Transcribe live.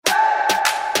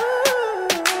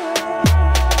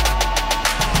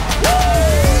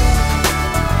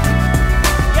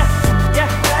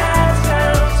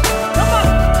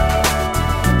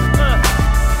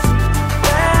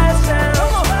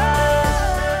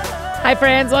Hi,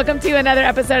 friends. Welcome to another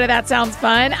episode of That Sounds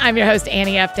Fun. I'm your host,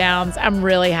 Annie F. Downs. I'm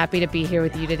really happy to be here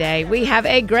with you today. We have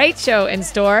a great show in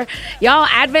store. Y'all,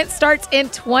 Advent starts in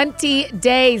 20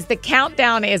 days. The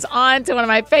countdown is on to one of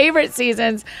my favorite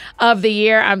seasons of the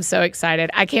year. I'm so excited.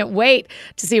 I can't wait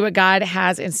to see what God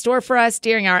has in store for us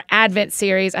during our Advent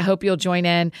series. I hope you'll join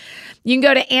in. You can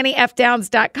go to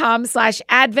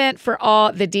anniefdowns.com/Advent for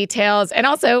all the details. And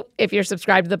also, if you're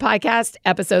subscribed to the podcast,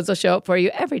 episodes will show up for you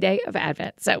every day of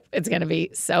Advent. So it's going to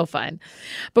be so fun.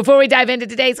 Before we dive into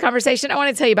today's conversation, I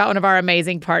want to tell you about one of our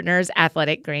amazing partners,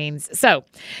 Athletic Greens. So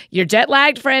your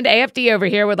jet-lagged friend AFD over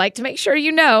here would like to make sure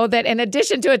you know that in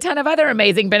addition to a ton of other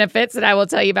amazing benefits that I will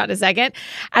tell you about in a second,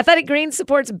 Athletic Greens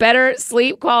supports better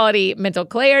sleep quality, mental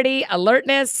clarity,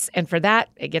 alertness, and for that,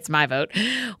 it gets my vote.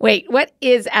 Wait, what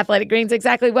is Athletic Greens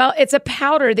exactly? Well, it's a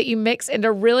powder that you mix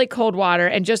into really cold water,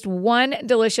 and just one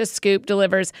delicious scoop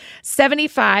delivers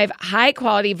 75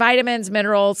 high-quality vitamins,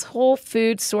 minerals, whole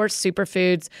food source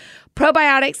superfoods,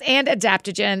 probiotics, and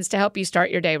adaptogens to help you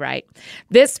start your day right.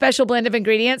 This special blend of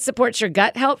ingredients supports your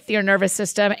gut health, your nervous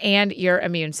system, and your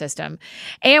immune system.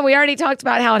 And we already talked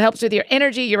about how it helps with your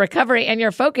energy, your recovery, and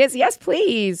your focus. Yes,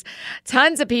 please.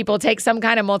 Tons of people take some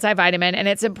kind of multivitamin, and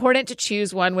it's important to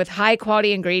choose one with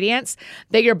high-quality ingredients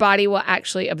that your body will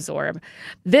actually absorb.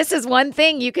 This is one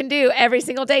thing you can do every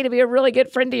single day to be a really good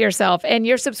friend to yourself, and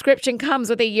your subscription comes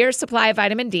with a year's supply of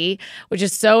vitamin D, which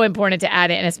is so important to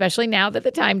add in, especially now that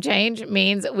the time change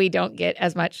means we don't get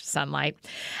as much sunlight.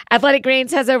 Athletic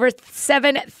Greens has over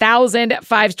 7,000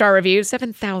 five-star reviews.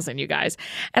 7,000, you guys.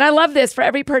 And I love this. For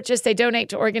every purchase, they donate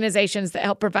to organizations that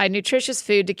help provide nutritious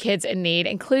food to kids in need,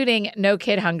 including No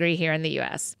Kid Hungry here in the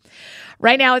U.S.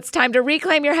 Right now, it's time to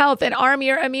reclaim your health and arm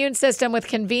your immune system with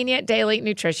convenient daily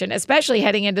nutrition, especially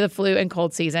heading into the flu and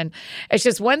cold season. It's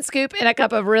just one scoop in a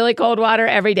cup of really cold water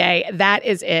every day. That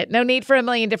is it. No need for a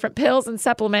million different pills and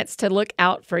supplements to look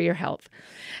out for your health.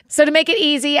 So to make it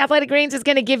easy, Athletic Greens is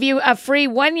going to give you a free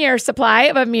 1-year supply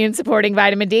of immune-supporting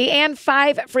vitamin D and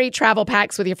 5 free travel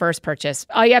packs with your first purchase.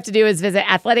 All you have to do is visit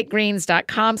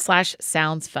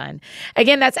athleticgreens.com/soundsfun.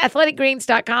 Again, that's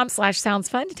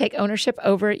athleticgreens.com/soundsfun to take ownership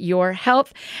over your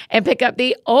health and pick up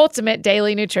the ultimate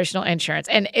daily nutritional insurance.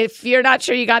 And if you're not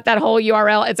sure you got that whole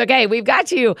URL, it's okay. We've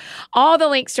got you. All the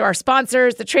links to our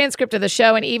sponsors, the transcript of the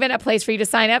show, and even a place for you to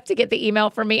sign up to get the email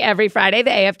from me every Friday,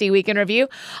 the AFD Weekend Review.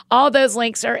 All those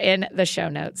links are in the show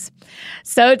notes.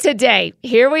 So today,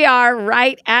 here we are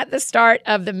right at the start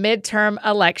of the midterm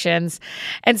elections.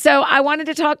 And so I wanted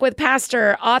to talk with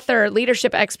pastor, author,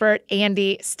 leadership expert,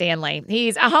 Andy Stanley.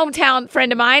 He's a hometown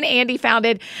friend of mine. Andy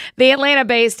founded the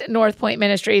Atlanta-based North Point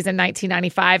Ministries in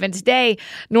 1995. And today,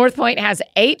 North Point has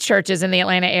 8 churches in the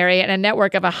Atlanta area and a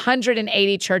network of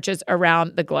 180 churches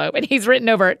around the globe. And he's written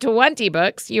over 20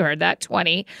 books. You heard that,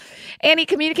 20. And he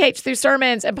communicates through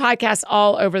sermons and podcasts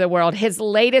all over the world. His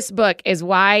latest book is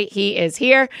why he is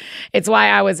here. It's why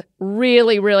I was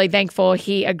really, really thankful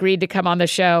he agreed to come on the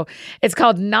show. It's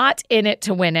called Not In It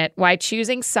to Win It: Why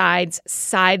Choosing Sides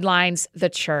Sidelines the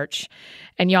Church.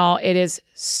 And y'all, it is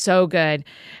so good.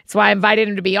 It's why I invited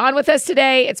him to be on with us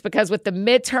today. It's because with the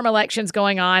midterm elections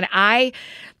going on, I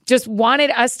just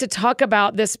wanted us to talk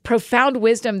about this profound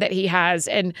wisdom that he has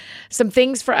and some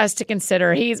things for us to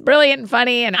consider. He's brilliant and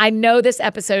funny, and I know this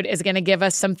episode is going to give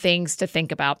us some things to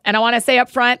think about. And I want to say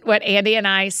up front what Andy and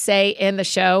I say in the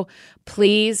show: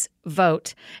 please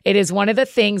vote. It is one of the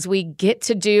things we get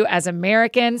to do as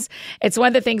Americans. It's one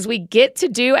of the things we get to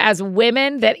do as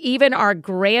women that even our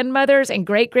grandmothers and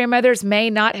great-grandmothers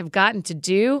may not have gotten to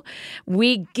do.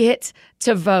 We get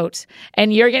to vote.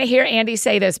 And you're going to hear Andy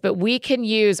say this, but we can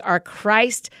use our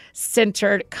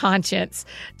Christ-centered conscience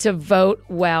to vote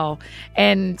well.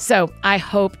 And so I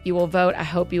hope you will vote. I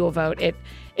hope you will vote.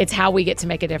 It's how we get to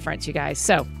make a difference, you guys.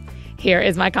 So here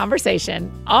is my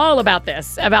conversation all about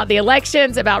this, about the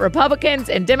elections, about Republicans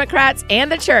and Democrats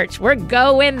and the church. We're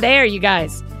going there, you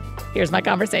guys. Here's my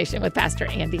conversation with Pastor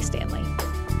Andy Stanley.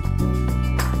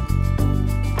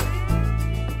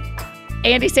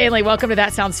 Andy Stanley, welcome to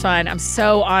That Sounds Fun. I'm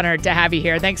so honored to have you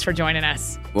here. Thanks for joining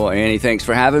us. Well, Annie, thanks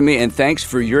for having me, and thanks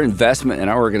for your investment in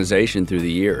our organization through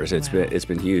the years. It's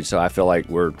been huge. So I feel like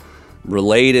we're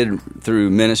related through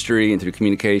ministry and through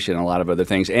communication and a lot of other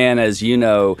things. And as you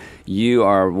know, you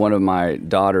are one of my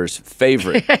daughter's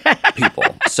favorite people.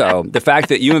 So the fact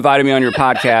that you invited me on your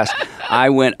podcast, I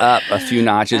went up a few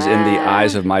notches in the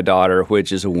eyes of my daughter,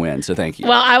 which is a win. So thank you.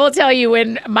 Well, I will tell you,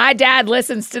 when my dad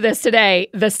listens to this today,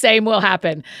 the same will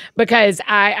happen. Because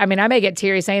I may get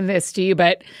teary saying this to you,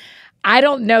 but I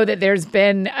don't know that there's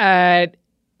been a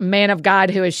man of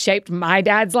God who has shaped my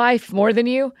dad's life more than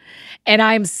you. And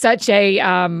I'm such a,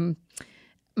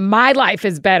 my life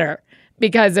is better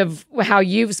because of how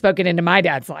you've spoken into my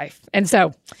dad's life. And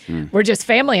so we're just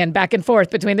family and back and forth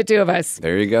between the two of us.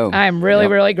 There you go. I'm really,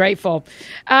 really grateful.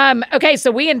 Okay,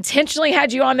 so we intentionally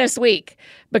had you on this week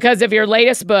because of your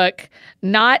latest book,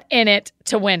 Not In It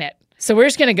to Win It. So we're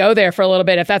just going to go there for a little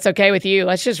bit, if that's okay with you.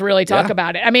 Let's just really talk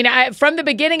about it. I mean, from the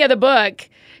beginning of the book,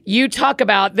 you talk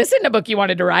about, this isn't a book you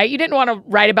wanted to write. You didn't want to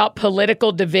write about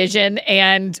political division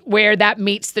and where that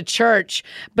meets the church.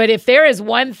 But if there is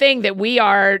one thing that we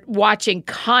are watching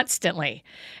constantly,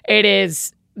 it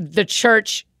is the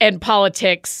church and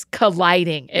politics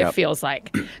colliding, it feels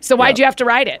like. So why'd you have to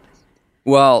write it?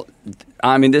 Well,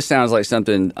 I mean, this sounds like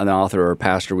something an author or a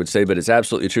pastor would say, but it's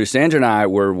absolutely true. Sandra and I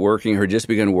were just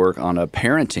begun work on a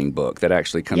parenting book that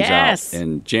actually comes out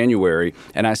in January.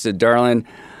 And I said, darling,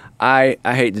 I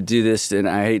hate to do this and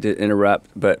I hate to interrupt,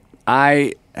 but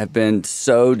I have been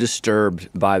so disturbed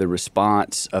by the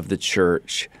response of the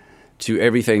church to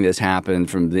everything that's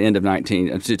happened from the end of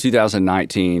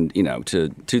 2019, to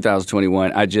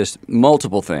 2021.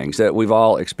 Multiple things that we've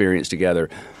all experienced together.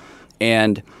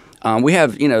 And we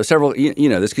have, several,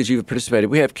 this because you've participated.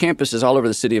 We have campuses all over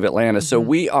the city of Atlanta. Mm-hmm. So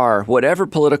we are, whatever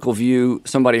political view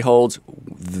somebody holds,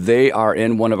 they are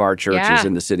in one of our churches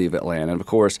in the city of Atlanta. And of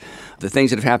course, the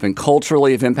things that have happened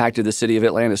culturally have impacted the city of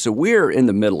Atlanta. So we're in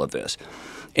the middle of this.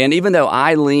 And even though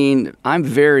I'm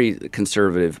very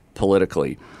conservative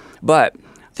politically, but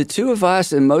the two of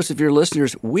us and most of your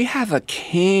listeners, we have a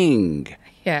king.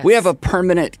 Yes. We have a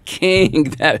permanent king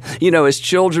that, as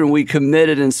children, we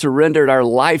committed and surrendered our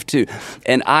life to.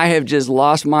 And I have just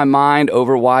lost my mind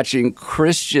over watching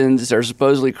Christians, or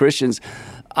supposedly Christians,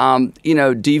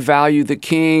 devalue the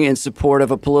king in support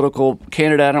of a political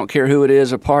candidate. I don't care who it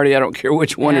is, a party. I don't care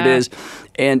which one it is.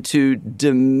 And to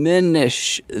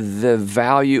diminish the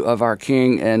value of our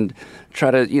king and try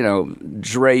to,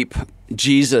 drape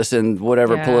Jesus and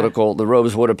whatever the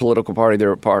robes, what a political party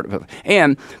they're a part of.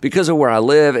 And because of where I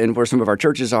live and where some of our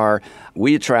churches are,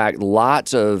 we attract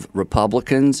lots of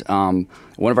Republicans. One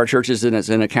of our churches is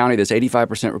in a county that's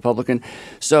 85% Republican.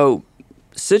 So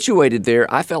situated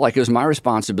there, I felt like it was my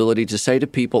responsibility to say to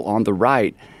people on the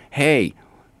right, hey,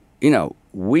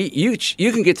 you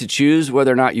can get to choose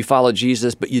whether or not you follow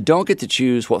Jesus, but you don't get to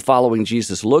choose what following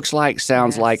Jesus looks like,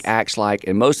 sounds like, acts like,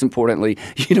 and most importantly,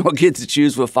 you don't get to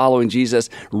choose what following Jesus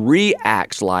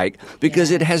reacts like,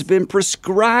 because it has been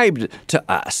prescribed to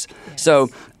us. So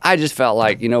I just felt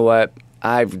like, you know what?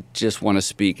 I just want to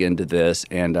speak into this,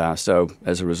 and so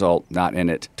as a result, not in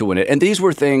it to win it. And these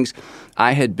were things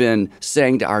I had been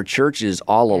saying to our churches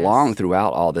all along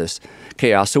throughout all this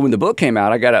chaos. So when the book came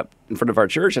out, I got up in front of our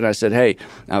church and I said, hey,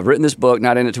 I've written this book,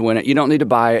 Not In It to Win It. You don't need to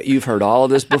buy it. You've heard all of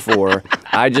this before.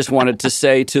 I just wanted to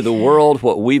say to the world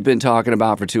what we've been talking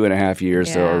about for 2.5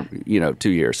 years or, 2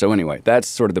 years. So anyway, that's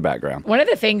sort of the background. One of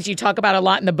the things you talk about a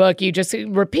lot in the book, you just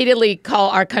repeatedly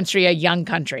call our country a young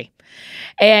country.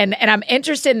 And I'm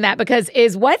interested in that because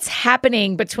is what's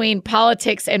happening between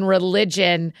politics and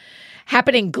religion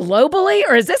happening globally,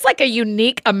 or is this like a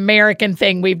unique American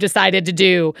thing we've decided to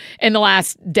do in the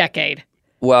last decade?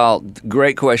 Well,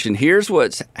 great question. Here's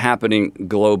what's happening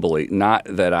globally. Not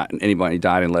that anybody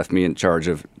died and left me in charge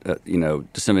of,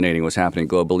 disseminating what's happening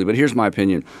globally, but here's my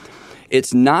opinion.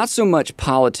 It's not so much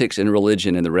politics and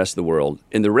religion in the rest of the world.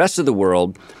 In the rest of the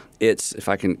world, it's, if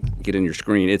I can get in your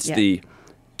screen, it's the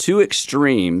two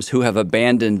extremes who have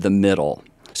abandoned the middle.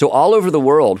 So all over the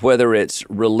world, whether it's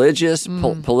religious,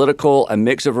 political, a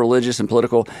mix of religious and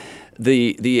political,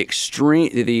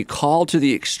 the call to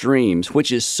the extremes,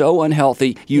 which is so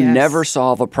unhealthy, you never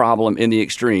solve a problem in the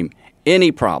extreme.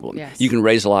 Any problem. Yes. You can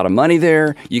raise a lot of money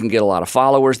there, you can get a lot of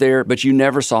followers there, but you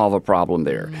never solve a problem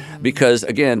there. Mm-hmm. Because,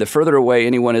 again, the further away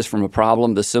anyone is from a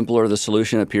problem, the simpler the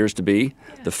solution appears to be.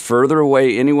 Yeah. The further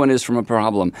away anyone is from a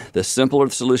problem, the simpler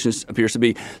the solution appears to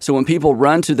be. So when people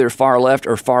run to their far left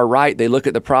or far right, they look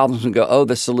at the problems and go, oh,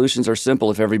 the solutions are simple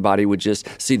if everybody would just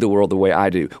see the world the way I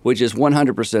do, which is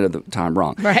 100% of the time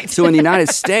wrong. Right. So in the United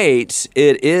States,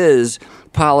 it is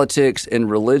politics and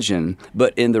religion,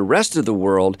 but in the rest of the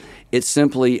world, it's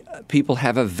simply people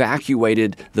have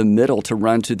evacuated the middle to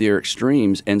run to their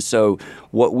extremes. And so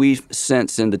what we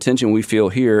sense and the tension we feel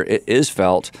here, it is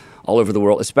felt all over the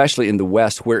world, especially in the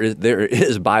West, where there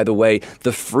is, by the way,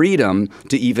 the freedom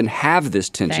to even have this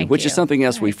tension, which is something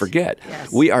else we forget.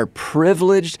 Yes. We are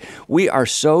privileged. We are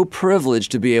so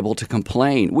privileged to be able to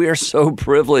complain. We are so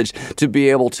privileged to be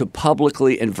able to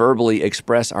publicly and verbally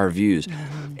express our views.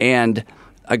 Mm-hmm. And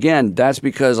again, that's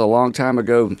because a long time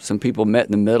ago, some people met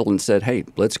in the middle and said, hey,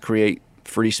 let's create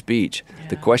free speech. Yeah.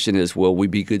 The question is, will we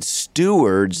be good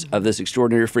stewards of this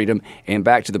extraordinary freedom? And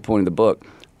back to the point of the book,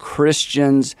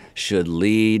 Christians should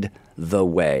lead the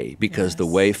way, because the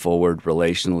way forward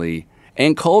relationally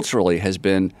and culturally has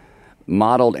been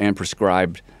modeled and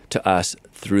prescribed to us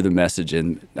through the message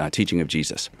and teaching of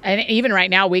Jesus. And even right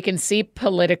now, we can see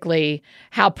politically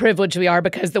how privileged we are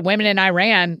because the women in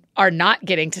Iran are not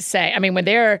getting to say. I mean, when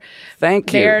they're being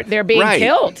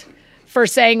killed for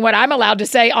saying what I'm allowed to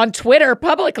say on Twitter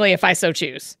publicly, if I so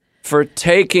choose. For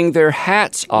taking their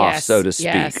hats off, so to speak.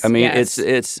 Yes, I mean,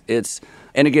 it's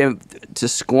and again, to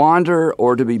squander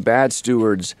or to be bad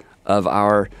stewards of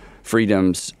our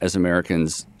freedoms as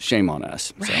Americans, shame on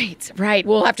us. Right.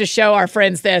 We'll have to show our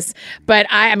friends this. But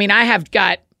I mean, I have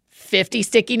got 50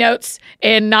 sticky notes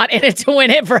and not in it to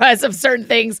win it for us of certain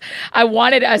things I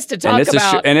wanted us to talk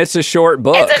about. And it's a short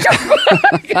book.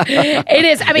 It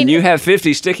is. I mean, and you have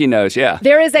 50 sticky notes, yeah.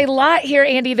 There is a lot here,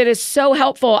 Andy, that is so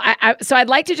helpful. So I'd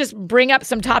like to just bring up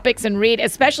some topics and read,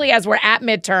 especially as we're at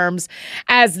midterms,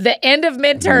 as the end of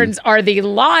midterms are the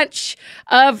launch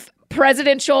of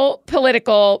presidential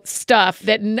political stuff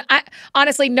that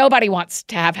honestly nobody wants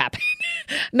to have happen.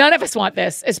 None of us want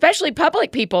this, especially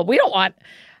public people. We don't want.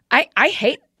 I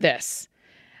hate this.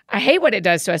 I hate what it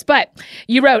does to us. But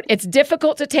you wrote, it's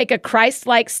difficult to take a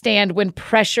Christ-like stand when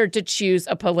pressured to choose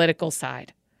a political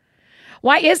side.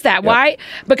 Why is that? Yep. Why?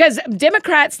 Because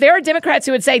there are Democrats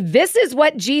who would say, this is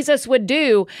what Jesus would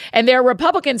do. And there are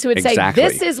Republicans who would say,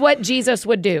 this is what Jesus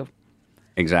would do.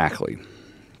 Exactly.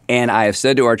 And I have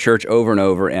said to our church over and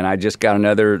over, and I just got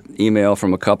another email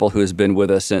from a couple who has been with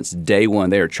us since day one.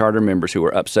 They are charter members who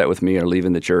are upset with me or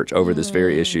leaving the church over this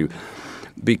very issue.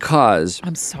 Because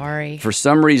I'm sorry. For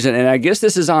some reason, and I guess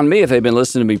this is on me if they've been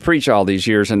listening to me preach all these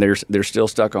years and they're still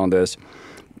stuck on this,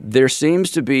 there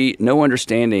seems to be no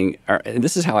understanding, and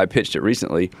this is how I pitched it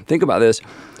recently. Think about this.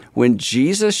 When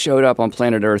Jesus showed up on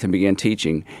planet Earth and began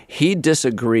teaching, he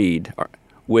disagreed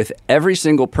with every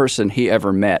single person he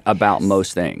ever met about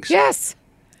most things. Yes.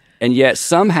 And yet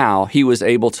somehow he was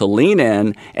able to lean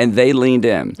in and they leaned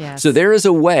in. Yes. So there is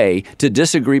a way to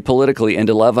disagree politically and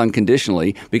to love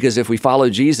unconditionally, because if we follow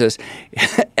Jesus,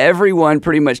 everyone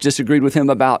pretty much disagreed with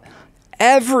him about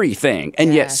everything.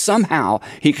 And yet somehow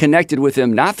he connected with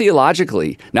them, not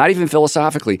theologically, not even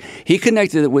philosophically. He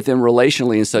connected with them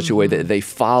relationally in such a way that they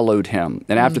followed him.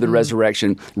 And after the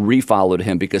resurrection, re-followed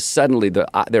him, because suddenly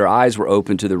their eyes were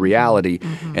open to the reality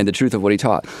and the truth of what he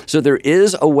taught. So there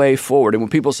is a way forward. And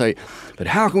when people say, but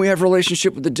how can we have a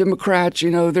relationship with the Democrats? You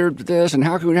know, they're this. And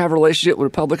how can we have a relationship with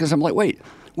Republicans? I'm like, wait,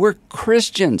 we're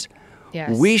Christians.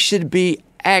 Yes. We should be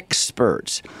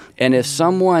experts. And if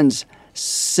someone's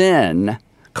sin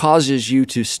causes you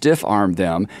to stiff-arm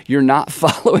them, you're not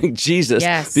following Jesus.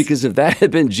 Yes. Because if that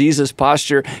had been Jesus'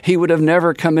 posture, he would have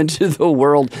never come into the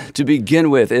world to begin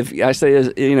with. If I say,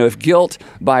 if guilt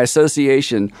by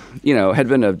association, had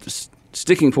been a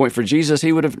sticking point for Jesus,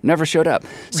 he would have never showed up.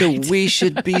 So we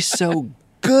should be so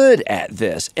good at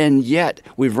this, and yet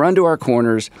we've run to our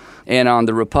corners. And on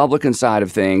the Republican side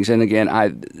of things, and again,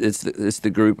 it's the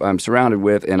group I'm surrounded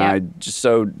with, and I just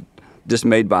so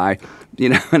dismayed by,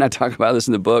 and I talk about this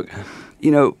in the book,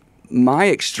 my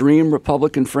extreme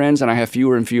Republican friends, and I have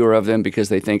fewer and fewer of them because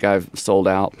they think I've sold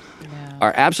out,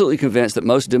 are absolutely convinced that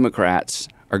most Democrats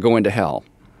are going to hell.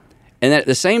 And at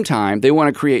the same time, they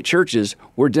want to create churches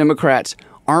where Democrats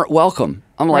aren't welcome.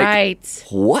 I'm like,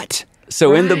 what?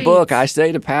 So in the book, I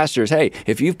say to pastors, hey,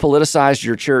 if you've politicized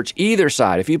your church, either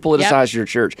side, if you politicize your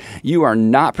church, you are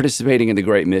not participating in the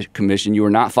Great Commission. You are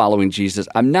not following Jesus.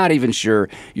 I'm not even sure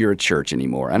you're a church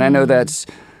anymore. And I know that's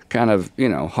kind of,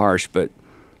 harsh, but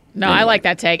no, I like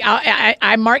that take.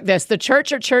 I mark this. The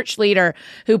church or church leader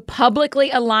who publicly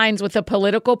aligns with a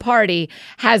political party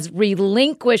has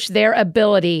relinquished their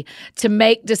ability to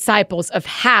make disciples of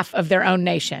half of their own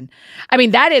nation. I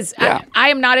mean, that is, I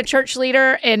am not a church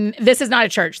leader, and this is not a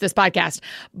church, this podcast.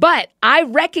 But I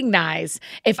recognize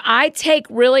if I take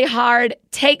really hard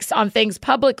takes on things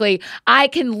publicly, I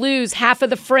can lose half of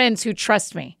the friends who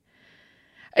trust me.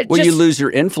 Well, you lose your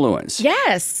influence.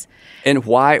 Yes. And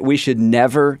why we should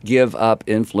never give up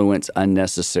influence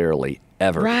unnecessarily,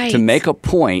 ever. Right. To make a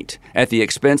point at the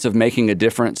expense of making a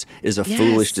difference is a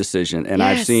foolish decision. And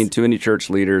I've seen too many church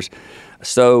leaders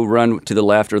so run to the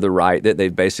left or the right that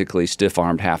they've basically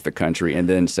stiff-armed half the country and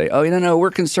then say, oh, no,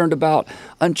 we're concerned about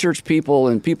unchurched people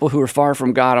and people who are far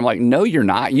from God. I'm like, no, you're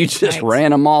not. You just ran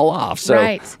them all off.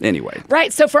 So anyway.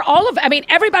 Right. So for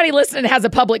everybody listening has a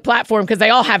public platform because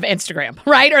they all have Instagram,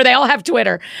 right? Or they all have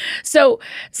Twitter. So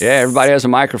everybody has a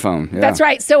microphone. Yeah. That's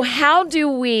right. So how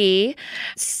do we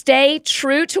stay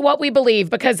true to what we believe?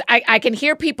 Because I can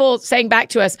hear people saying back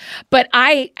to us, but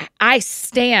I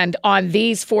stand on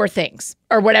these four things. beliefs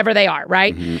or whatever they are,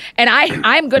 right? And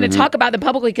I'm going to talk about them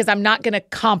publicly because I'm not going to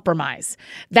compromise.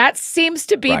 That seems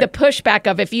to be the pushback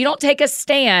of if you don't take a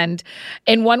stand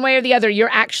in one way or the other,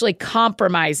 you're actually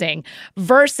compromising,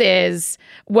 versus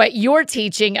what you're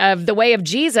teaching of the way of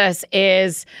Jesus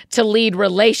is to lead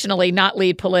relationally, not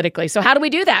lead politically. So how do we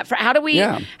do that? How do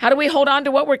we hold on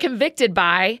to what we're convicted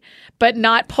by, but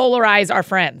not polarize our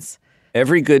friends?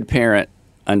 Every good parent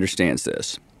understands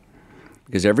this.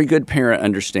 Because every good parent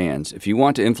understands if you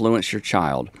want to influence your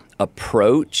child,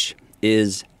 approach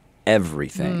is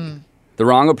everything. The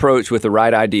wrong approach with the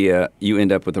right idea, you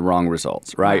end up with the wrong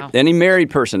results, right? Wow. Any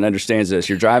married person understands this.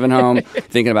 You're driving home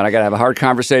thinking about, I got to have a hard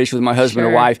conversation with my husband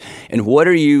or wife. And what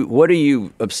are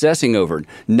you obsessing over?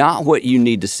 Not what you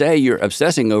need to say. You're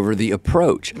obsessing over the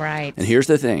approach. Right. And here's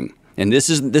the thing. And this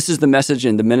is the message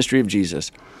in the ministry of Jesus.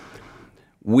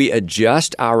 We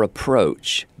adjust our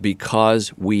approach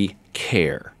because we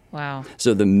care. Wow.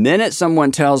 So the minute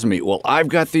someone tells me, well, I've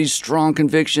got these strong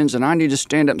convictions and I need to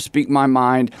stand up and speak my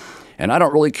mind, and I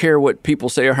don't really care what people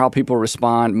say or how people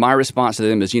respond, my response to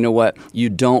them is, you know what? You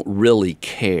don't really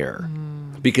care.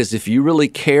 Because if you really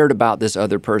cared about this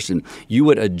other person, you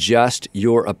would adjust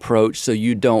your approach so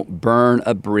you don't burn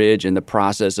a bridge in the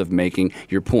process of making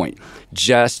your point.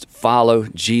 Just follow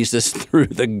Jesus through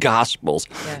the Gospels.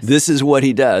 Yes. This is what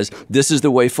he does. This is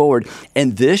the way forward.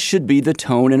 And this should be the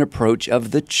tone and approach of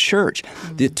the church.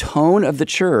 The tone of the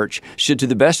church should, to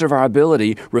the best of our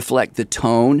ability, reflect the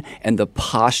tone and the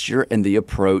posture and the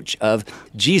approach of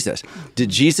Jesus. Did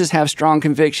Jesus have strong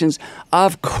convictions?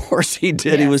 Of course he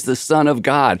did. Yes. He was the Son of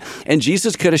God. And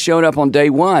Jesus could have shown up on day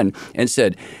one and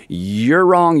said, you're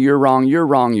wrong, you're wrong, you're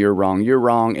wrong, you're wrong, you're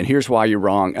wrong, and here's why you're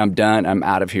wrong. I'm done. I'm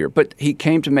out of here. But he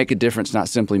came to make a difference, not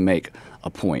simply make a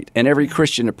point. And every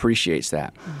Christian appreciates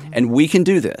that. And we can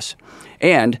do this.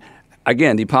 And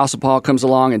again, the Apostle Paul comes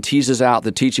along and teases out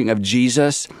the teaching of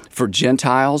Jesus for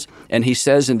Gentiles. And he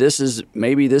says, and this is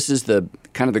the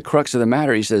kind of the crux of the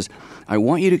matter. He says, I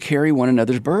want you to carry one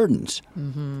another's burdens.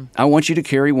 I want you to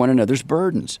carry one another's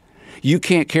burdens. You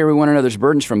can't carry one another's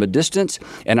burdens from a distance,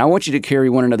 and I want you to carry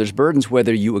one another's burdens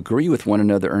whether you agree with one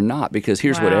another or not, because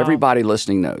here's what everybody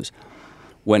listening knows.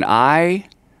 When I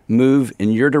move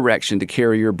in your direction to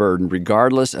carry your burden,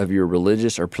 regardless of your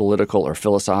religious or political or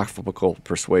philosophical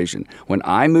persuasion, when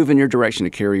I move in your direction to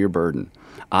carry your burden,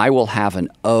 I will have an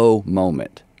oh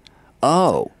moment.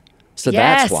 Oh, so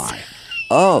that's why.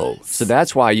 Oh, so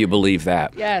that's why you believe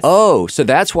that. Yes. Oh, so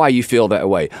that's why you feel that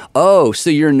way. Oh, so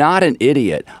you're not an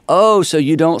idiot. Oh, so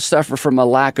you don't suffer from a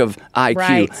lack of IQ.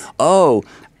 Right. Oh,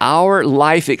 our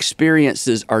life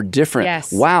experiences are different.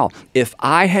 Yes. Wow, if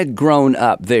I had grown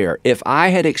up there, if I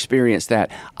had experienced that,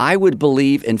 I would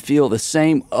believe and feel the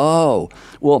same. Oh,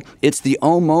 well, it's the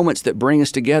oh moments that bring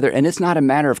us together, and it's not a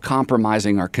matter of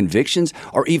compromising our convictions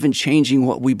or even changing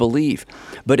what we believe,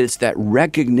 but it's that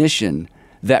recognition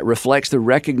that reflects the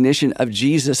recognition of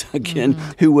Jesus, again,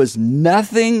 who was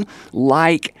nothing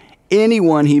like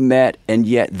anyone he met, and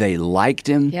yet they liked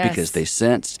him because they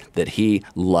sensed that he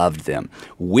loved them.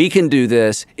 We can do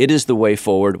this. It is the way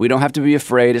forward. We don't have to be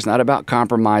afraid. It's not about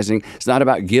compromising. It's not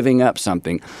about giving up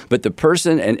something. But the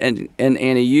person, and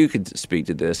Annie, you could speak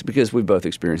to this because we've both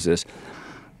experienced this,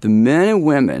 the men and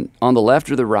women on the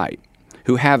left or the right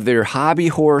who have their hobby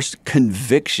horse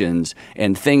convictions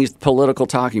and things, political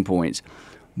talking points,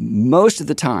 most of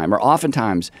the time, or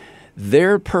oftentimes,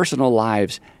 their personal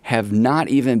lives have not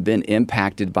even been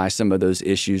impacted by some of those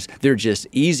issues. They're just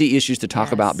easy issues to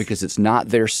talk about because it's not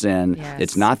their sin,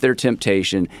 it's not their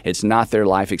temptation, it's not their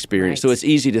life experience. So it's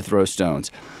easy to throw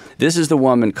stones. This is the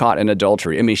woman caught in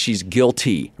adultery. I mean, she's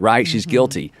guilty, right? She's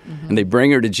guilty. And they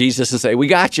bring her to Jesus and say, we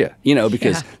got you,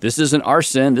 because this isn't our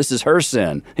sin, this is her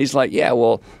sin. He's like, yeah,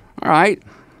 well, all right,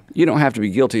 you don't have to be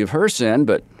guilty of her sin,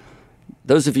 but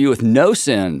those of you with no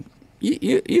sin,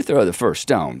 you throw the first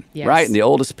stone, right? And the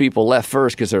oldest people left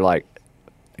first because they're like,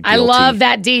 guilty. I love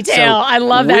that detail. So I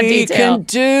love that detail. We can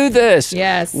do this.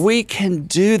 Yes. We can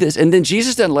do this. And then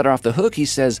Jesus doesn't let her off the hook. He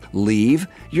says, leave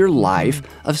your life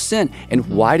of sin. And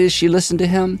why does she listen to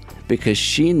him? Because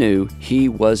she knew he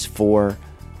was for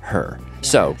her.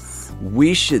 Yes. So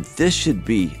this should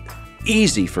be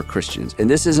easy for Christians. And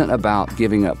this isn't about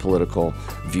giving up political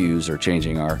views or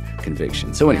changing our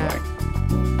convictions. So anyway.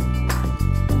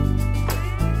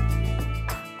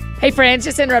 Hey friends,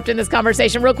 just interrupting this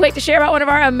conversation real quick to share about one of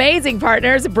our amazing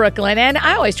partners, Brooklinen.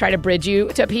 I always try to bridge you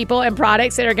to people and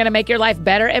products that are going to make your life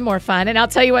better and more fun. And I'll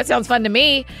tell you what sounds fun to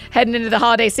me heading into the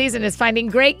holiday season is finding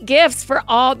great gifts for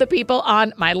all the people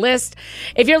on my list.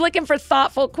 If you're looking for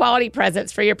thoughtful, quality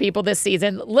presents for your people this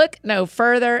season, look no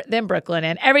further than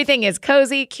Brooklinen. Everything is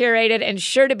cozy, curated, and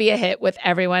sure to be a hit with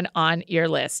everyone on your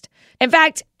list. In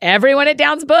fact, everyone at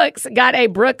Downs Books got a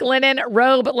Brooklinen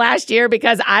robe last year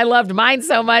because I loved mine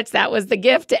so much. That was the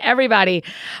gift to everybody.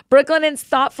 Brooklinen's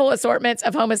thoughtful assortments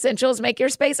of home essentials make your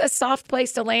space a soft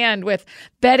place to land with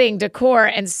bedding, decor,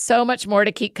 and so much more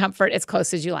to keep comfort as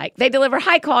close as you like. They deliver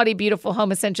high-quality, beautiful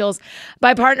home essentials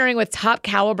by partnering with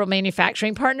top-caliber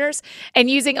manufacturing partners and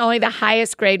using only the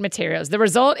highest-grade materials. The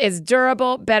result is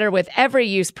durable, better with every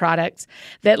use products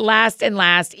that last and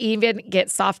last, even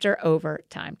get softer over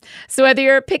time. So whether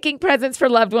you're picking presents for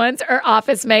loved ones or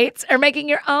office mates or making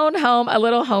your own home a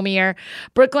little homier,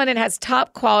 Brooklinen has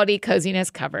top quality coziness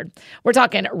covered. We're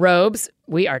talking robes.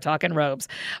 We are talking robes,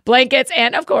 blankets,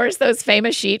 and of course, those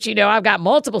famous sheets. You know, I've got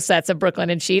multiple sets of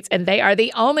Brooklinen sheets, and they are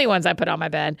the only ones I put on my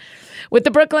bed. With the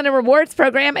Brooklinen Rewards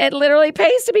program, it literally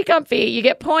pays to be comfy. You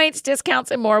get points,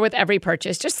 discounts, and more with every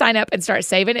purchase. Just sign up and start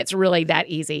saving. It's really that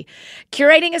easy.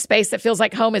 Curating a space that feels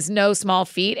like home is no small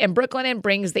feat, and Brooklinen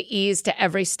brings the ease to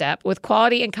every step with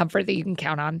quality and comfort that you can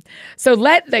count on. So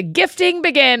let the gifting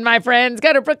begin, my friends.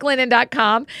 Go to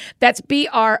brooklinen.com. That's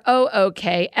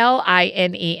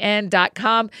BROOKLINEN.com.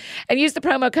 And use the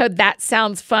promo code That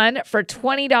Sounds Fun for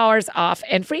 $20 off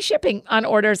and free shipping on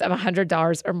orders of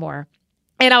 $100 or more.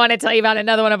 And I want to tell you about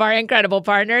another one of our incredible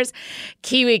partners,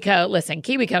 KiwiCo. Listen,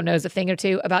 KiwiCo knows a thing or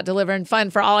two about delivering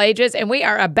fun for all ages, and we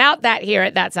are about that here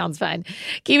at That Sounds Fun.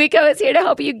 KiwiCo is here to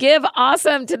help you give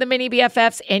awesome to the mini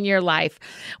BFFs in your life.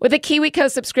 With a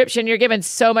KiwiCo subscription, you're given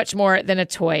so much more than a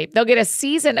toy. They'll get a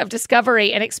season of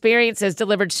discovery and experiences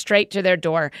delivered straight to their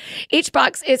door. Each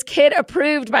box is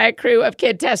kid-approved by a crew of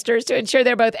kid testers to ensure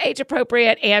they're both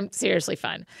age-appropriate and seriously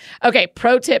fun. Okay,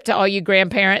 pro tip to all you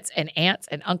grandparents and aunts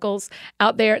and uncles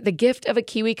out there, the gift of a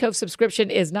KiwiCo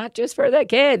subscription is not just for the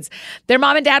kids. Their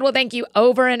mom and dad will thank you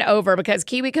over and over because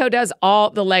KiwiCo does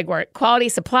all the legwork. Quality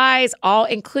supplies, all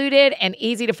included, and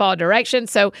easy to follow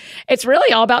directions. So it's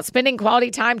really all about spending quality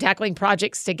time tackling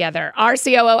projects together. Our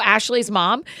COO, Ashley's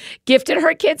mom, gifted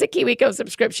her kids a KiwiCo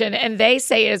subscription, and they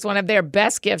say it is one of their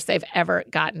best gifts they've ever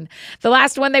gotten. The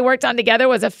last one they worked on together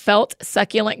was a felt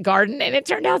succulent garden, and it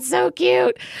turned out so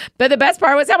cute. But the best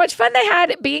part was how much fun they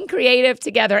had being creative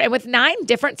together. And with 9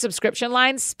 different subscription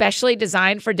lines specially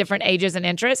designed for different ages and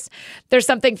interests, there's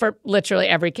something for literally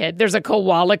every kid. There's a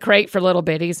koala crate for little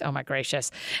bitties. Oh my gracious.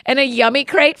 And a yummy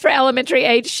crate for elementary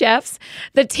age chefs.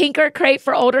 The Tinker crate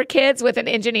for older kids with an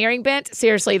engineering bent.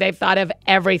 Seriously, they've thought of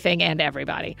everything and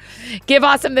everybody. Give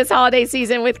awesome this holiday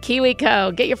season with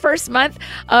KiwiCo. Get your first month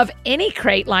of any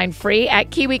crate line free at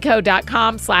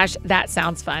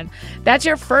kiwico.com/thatsoundsfun. That's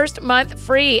your first month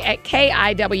free at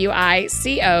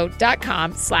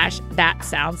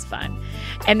kiwico.com/thatsoundsfun.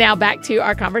 And now back to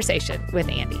our conversation with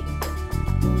Andy.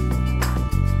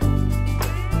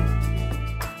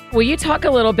 Will you talk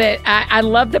a little bit? I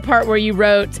love the part where you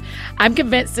wrote, I'm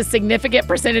convinced a significant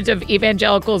percentage of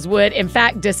evangelicals would, in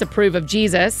fact, disapprove of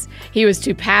Jesus. He was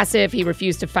too passive. He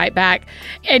refused to fight back.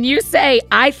 And you say,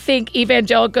 I think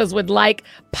evangelicals would like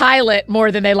Pilate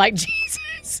more than they like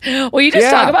Jesus. Will you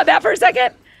just talk about that for a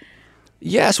second?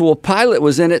 Yes. Well, Pilate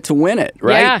was in it to win it,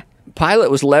 right? Yeah.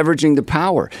 Pilate was leveraging the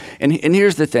power. And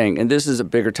here's the thing, and this is a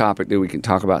bigger topic that we can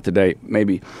talk about today,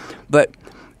 maybe. But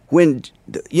when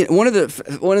one of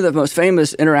the most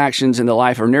famous interactions in the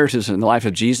life or narratives in the life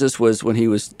of Jesus was when he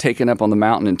was taken up on the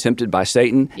mountain and tempted by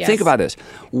Satan. Yes. Think about this.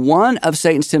 One of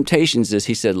Satan's temptations is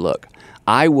he said, look,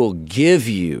 I will give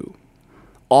you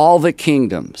all the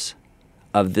kingdoms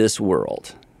of this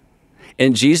world.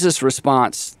 And Jesus'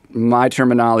 response, my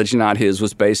terminology, not his,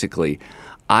 was basically,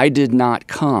 I did not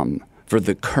come for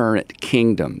the current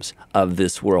kingdoms of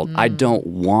this world. I don't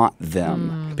want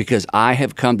them because I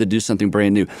have come to do something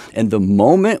brand new. And the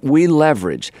moment we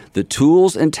leverage the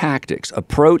tools and tactics,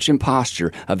 approach and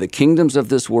posture of the kingdoms of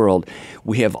this world,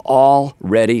 we have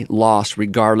already lost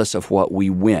regardless of what we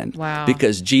win. Wow.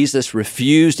 Because Jesus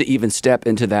refused to even step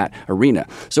into that arena.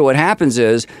 So what happens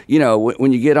is, you know,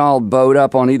 when you get all bowed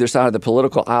up on either side of the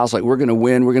political aisles, like we're going to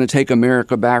win, we're going to take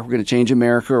America back, we're going to change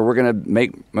America, or we're going to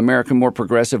make America more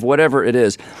progressive, whatever it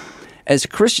is. As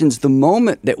Christians, the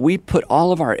moment that we put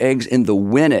all of our eggs in the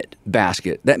win it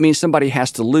basket, that means somebody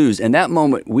has to lose. And that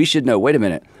moment, we should know, wait a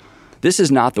minute, this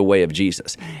is not the way of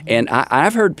Jesus. And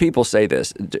I've heard people say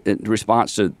this in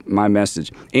response to my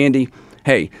message. Andy,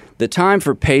 hey, the time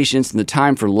for patience and the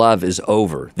time for love is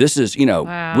over. This is,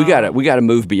 Wow. we gotta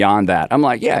move beyond that. I'm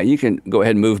like, yeah, you can go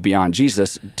ahead and move beyond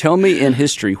Jesus. Tell me in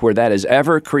history where that has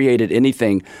ever created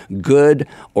anything good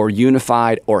or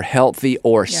unified or healthy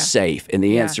or safe. And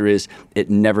the answer is it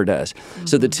never does.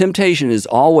 So the temptation is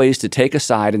always to take a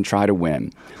side and try to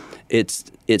win.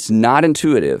 It's not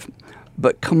intuitive,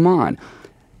 but come on.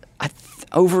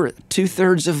 Over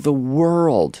 2/3 of the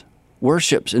world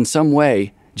worships in some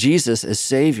way Jesus as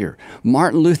Savior.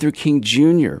 Martin Luther King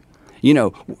Jr.,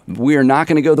 we are not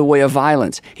going to go the way of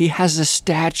violence. He has a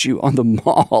statue on the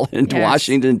mall in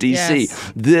Washington, D.C.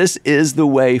 Yes. This is the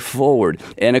way forward.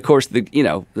 And of course, the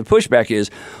pushback is,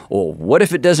 well, what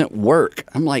if it doesn't work?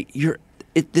 I'm like,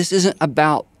 this isn't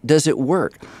about does it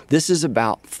work? This is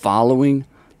about following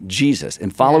Jesus.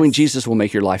 And following Jesus will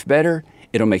make your life better.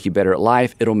 It'll make you better at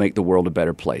life. It'll make the world a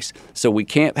better place. So we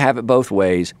can't have it both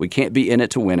ways. We can't be in it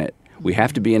to win it. We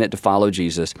have to be in it to follow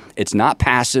Jesus. It's not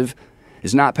passive.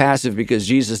 It's not passive because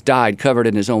Jesus died covered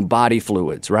in his own body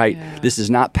fluids, right? Yeah. This is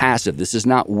not passive. This is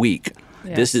not weak.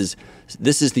 Yes.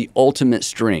 This is the ultimate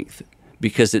strength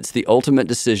because it's the ultimate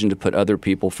decision to put other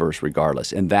people first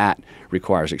regardless. And that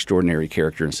requires extraordinary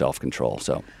character and self-control.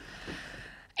 So,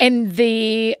 and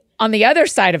on the other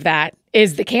side of that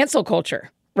is the cancel culture.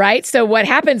 Right? So what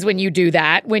happens when you do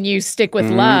that, when you stick with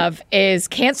love, is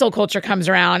cancel culture comes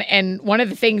around. And one of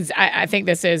the things I think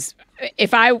this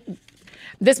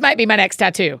might be my next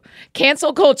tattoo.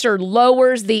 Cancel culture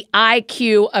lowers the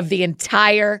IQ of the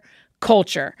entire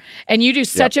culture. And you do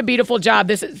such a beautiful job.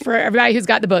 This is for everybody who's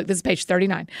got the book. This is page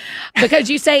 39. Because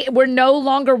you say we're no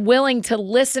longer willing to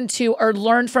listen to or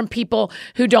learn from people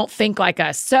who don't think like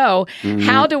us. So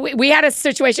how do we had a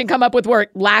situation come up with work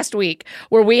last week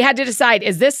where we had to decide,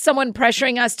 is this someone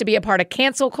pressuring us to be a part of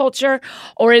cancel culture,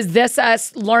 or is this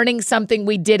us learning something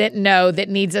we didn't know that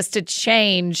needs us to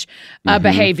change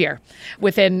behavior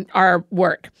within our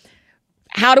work?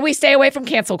 How do we stay away from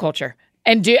cancel culture?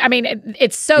 And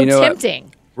it's so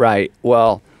tempting. Right.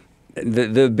 Well,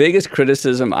 the biggest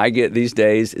criticism I get these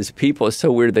days is people, it's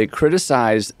so weird, they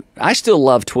criticize. I still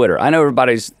love Twitter. I know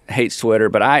everybody hates Twitter,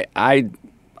 but I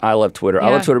love Twitter. Yeah.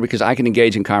 I love Twitter because I can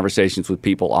engage in conversations with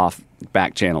people off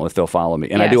back channel if they'll follow me.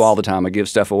 And I do all the time. I give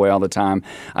stuff away all the time.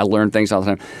 I learn things all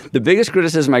the time. The biggest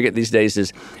criticism I get these days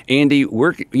is, Andy,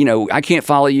 I can't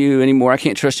follow you anymore. I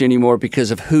can't trust you anymore because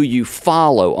of who you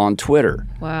follow on Twitter.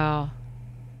 Wow.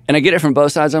 And I get it from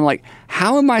both sides. I'm like,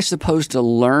 how am I supposed to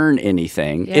learn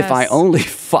anything if I only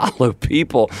follow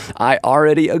people I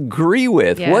already agree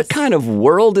with? Yes. What kind of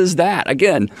world is that?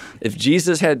 Again, if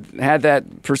Jesus had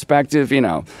that perspective,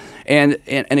 and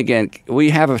again,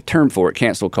 we have a term for it,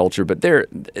 cancel culture, but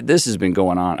this has been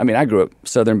going on. I mean, I grew up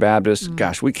Southern Baptist.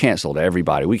 Gosh, we canceled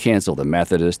everybody. We canceled the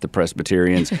Methodists, the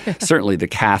Presbyterians, certainly the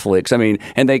Catholics. I mean,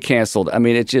 and they canceled. I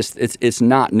mean, it's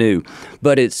not new,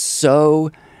 but it's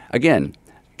so, again,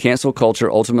 cancel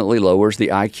culture ultimately lowers the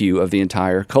IQ of the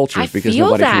entire culture because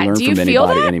nobody can learn from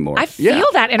anybody anymore. I feel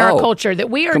that in our culture,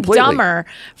 that we are dumber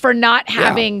for not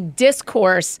having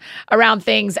discourse around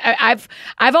things. I've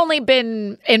only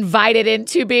been invited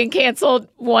into being canceled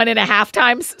 1.5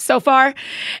 times so far.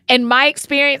 And my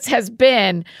experience has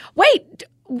been, wait,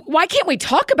 why can't we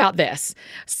talk about this?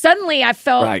 Suddenly I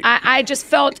felt, I just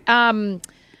felt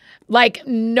like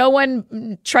no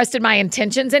one trusted my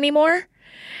intentions anymore.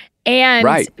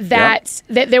 And that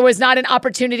there was not an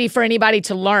opportunity for anybody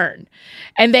to learn.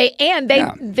 And they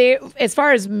as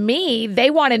far as me,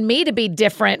 they wanted me to be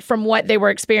different from what they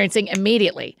were experiencing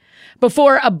immediately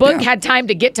before a book had time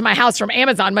to get to my house from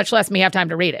Amazon, much less me have time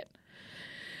to read it.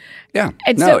 Yeah.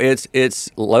 And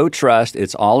it's low trust.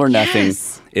 It's all or nothing.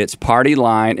 Yes. It's party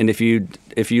line. And if you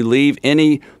leave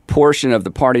any portion of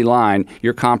the party line,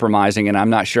 you're compromising. And I'm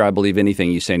not sure I believe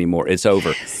anything you say anymore. It's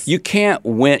over. Yes. You can't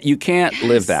win. You can't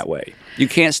live that way. You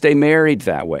can't stay married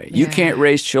that way. Yeah. You can't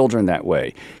raise children that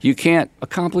way. You can't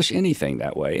accomplish anything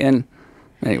that way. And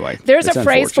anyway, there's a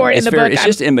phrase for it in the book. It's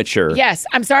just immature. Yes.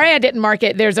 I'm sorry I didn't mark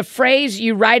it. There's a phrase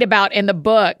you write about in the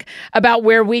book about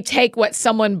where we take what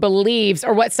someone believes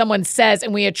or what someone says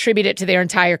and we attribute it to their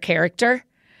entire character.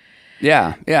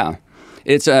 Yeah. Yeah.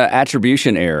 It's a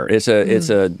attribution error. It's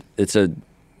a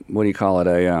what do you call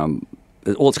it?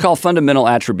 It's called fundamental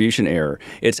attribution error.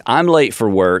 It's I'm late for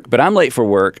work, but I'm late for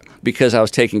work because I was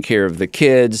taking care of the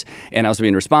kids and I was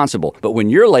being responsible. But when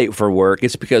you're late for work,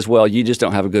 it's because, well, you just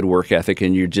don't have a good work ethic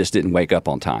and you just didn't wake up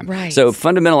on time. Right. So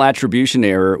fundamental attribution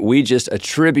error, we just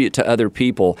attribute to other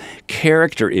people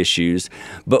character issues,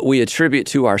 but we attribute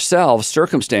to ourselves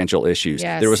circumstantial issues.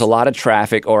 Yes. There was a lot of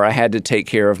traffic or I had to take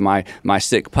care of my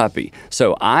sick puppy.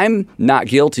 So I'm not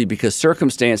guilty because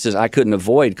circumstances I couldn't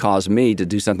avoid caused me to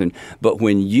do something. But But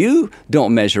when you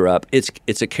don't measure up,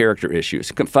 it's a character issue.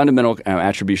 It's a fundamental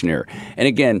attribution error. And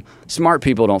again, smart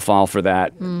people don't fall for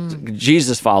that.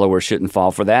 Jesus followers shouldn't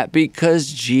fall for that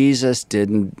because Jesus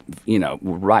didn't,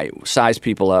 size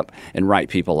people up and write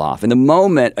people off. And the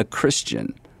moment a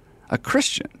Christian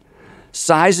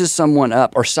sizes someone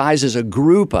up or sizes a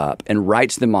group up and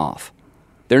writes them off,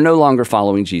 they're no longer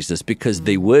following Jesus because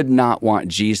they would not want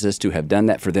Jesus to have done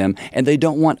that for them, and they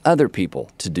don't want other people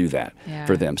to do that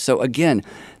for them. So again,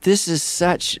 this is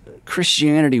such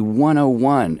Christianity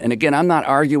 101. And again, I'm not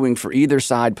arguing for either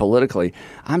side politically.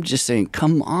 I'm just saying,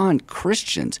 come on,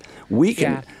 Christians. We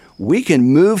can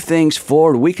move things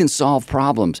forward. We can solve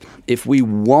problems if we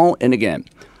won't. And again,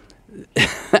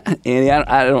 Annie,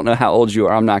 I don't know how old you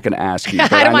are. I'm not going to ask you.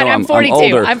 But I don't mind. I'm 42. I'm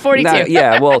older. I'm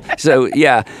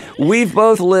 42. We've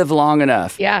both lived long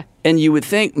enough. Yeah. And you would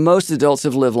think most adults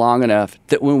have lived long enough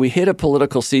that when we hit a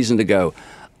political season to go,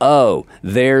 oh,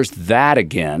 there's that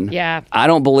again. Yeah. I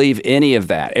don't believe any of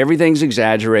that. Everything's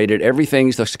exaggerated.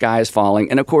 The sky is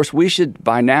falling. And of course, we should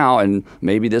by now, and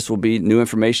maybe this will be new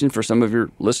information for some of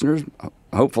your listeners,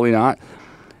 hopefully not.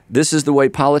 This is the way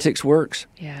politics works.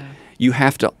 Yeah. You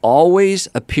have to always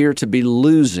appear to be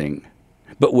losing,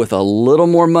 but with a little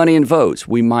more money and votes,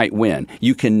 we might win.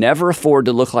 You can never afford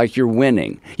to look like you're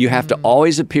winning. You have to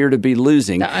always appear to be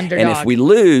losing. The underdog. And if we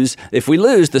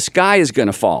lose, the sky is going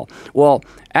to fall. Well,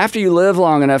 after you live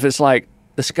long enough, it's like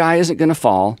the sky isn't going to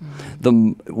fall.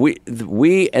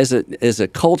 We as a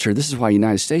culture, this is why the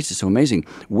United States is so amazing.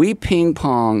 We ping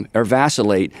pong or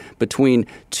vacillate between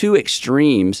two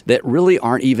extremes that really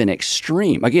aren't even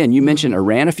extreme. Again, you mentioned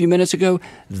Iran a few minutes ago.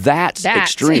 That's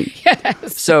extreme.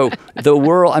 Yes. So the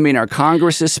world, our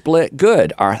Congress is split.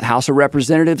 Good. Our House of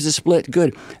Representatives is split.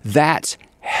 Good. That's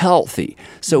healthy.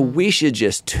 So we should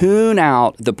just tune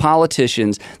out the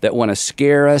politicians that want to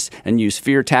scare us and use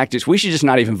fear tactics. We should just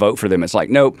not even vote for them. It's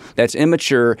like, nope, that's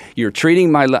immature. You're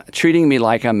treating me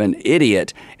like I'm an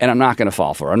idiot, and I'm not going to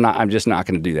fall for it. I'm just not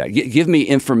going to do that. Give me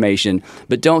information,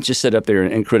 but don't just sit up there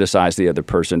and criticize the other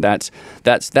person. That's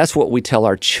what we tell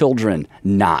our children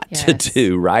not to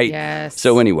do, right? Yes.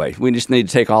 So anyway, we just need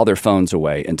to take all their phones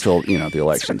away until the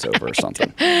election's over or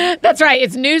something. That's right.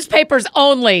 It's newspapers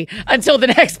only until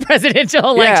the next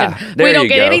presidential election. Yeah, we don't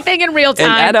get anything in real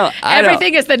time.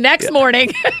 Everything is the next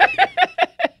morning.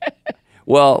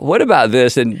 Well, what about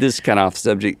this? And this is kind of off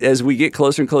subject. As we get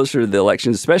closer and closer to the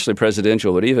elections, especially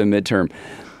presidential, but even midterm,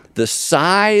 the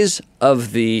size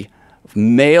of the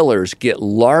mailers get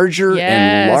larger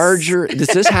and larger. Does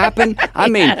this happen? I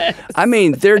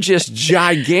mean, they're just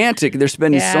gigantic. They're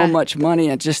spending so much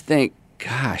money. I just think,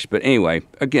 gosh. But anyway,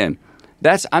 again,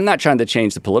 I'm not trying to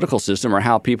change the political system or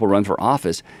how people run for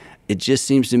office. It just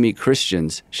seems to me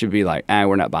Christians should be like,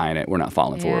 we're not buying it. We're not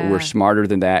falling for it. We're smarter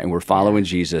than that, and we're following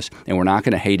Jesus, and we're not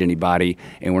going to hate anybody,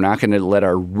 and we're not going to let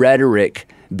our rhetoric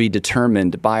be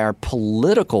determined by our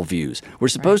political views. We're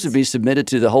supposed to be submitted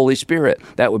to the Holy Spirit.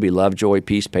 That would be love, joy,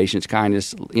 peace, patience,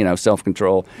 kindness,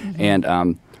 self-control,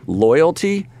 and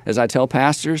loyalty, as I tell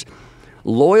pastors.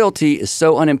 Loyalty is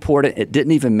so unimportant, it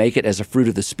didn't even make it as a fruit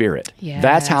of the Spirit. Yes.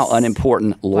 That's how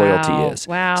unimportant loyalty is.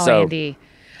 Wow, so, Andy.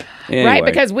 Anyway. Right,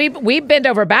 because we bend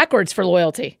over backwards for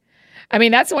loyalty.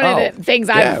 That's one of the things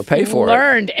I've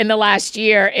learned in the last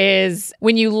year is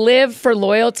when you live for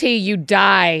loyalty, you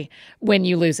die when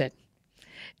you lose it.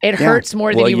 It hurts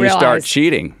more than you realize. You start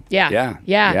cheating.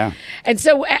 Yeah. And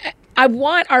so I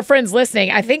want our friends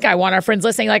listening. I think I want our friends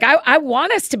listening. Like I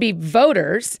want us to be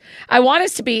voters. I want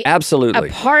us to be absolutely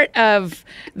a part of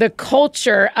the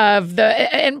culture of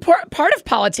part of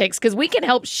politics because we can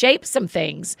help shape some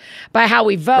things by how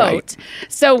we vote. Right.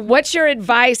 So, what's your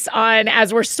advice on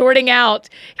as we're sorting out?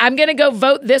 I'm going to go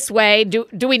vote this way. Do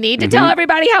we need to tell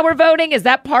everybody how we're voting? Is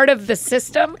that part of the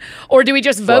system, or do we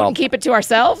just vote and keep it to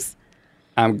ourselves?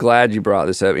 I'm glad you brought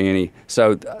this up, Annie.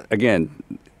 So again,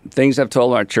 things I've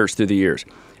told our church through the years.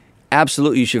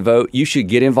 Absolutely, you should vote. You should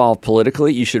get involved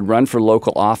politically. You should run for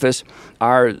local office.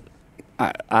 I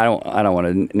don't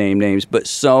want to name names, but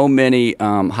so many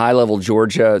high-level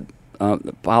Georgia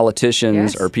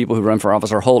politicians or people who run for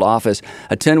office or hold office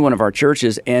attend one of our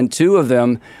churches, and two of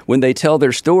them, when they tell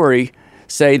their story,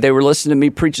 say they were listening to me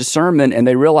preach a sermon and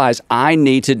they realize I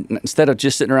need to, instead of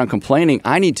just sitting around complaining,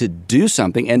 I need to do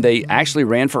something. And they actually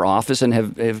ran for office and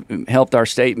have helped our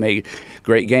state make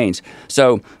great gains.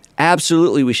 So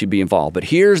absolutely we should be involved. But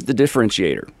here's the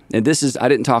differentiator. And I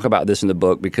didn't talk about this in the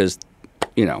book because,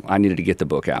 I needed to get the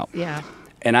book out. Yeah.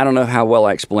 And I don't know how well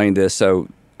I explained this, so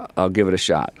I'll give it a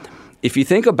shot. if you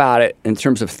think about it in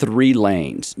terms of 3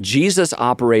 lanes, Jesus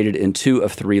operated in 2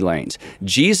 of 3 lanes.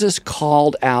 Jesus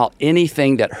called out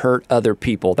anything that hurt other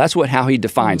people. That's how he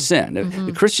defined sin.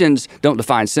 The Christians don't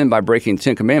define sin by breaking the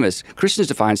 10 Commandments. Christians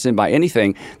define sin by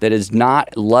anything that is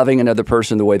not loving another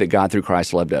person the way that God through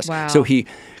Christ loved us. Wow. So he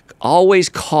always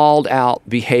called out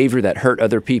behavior that hurt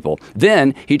other people.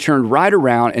 Then he turned right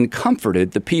around and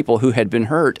comforted the people who had been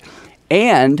hurt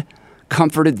and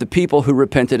comforted the people who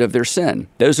repented of their sin.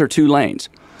 Those are 2 lanes.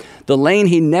 The lane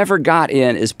he never got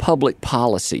in is public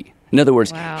policy. In other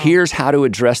words, here's how to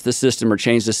address the system or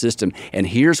change the system, and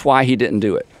here's why he didn't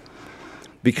do it.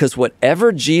 Because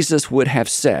whatever Jesus would have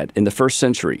said in the first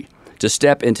century to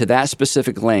step into that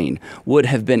specific lane would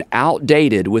have been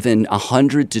outdated within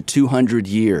 100 to 200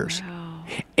 years. Wow.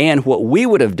 And what we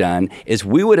would have done is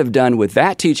we would have done with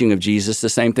that teaching of Jesus the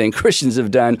same thing Christians have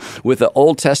done with the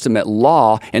Old Testament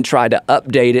law and tried to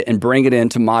update it and bring it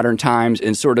into modern times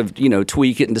and sort of,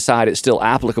 tweak it and decide it's still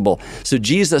applicable. So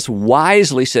Jesus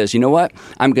wisely says, you know what?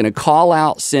 I'm going to call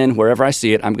out sin wherever I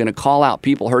see it. I'm going to call out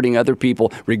people hurting other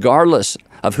people regardless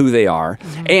of who they are.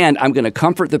 And I'm going to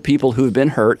comfort the people who have been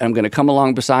hurt. I'm going to come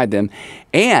along beside them.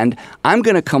 And I'm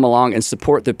going to come along and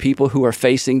support the people who are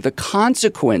facing the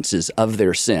consequences of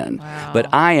their sin. Wow.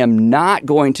 But I am not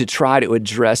going to try to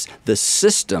address the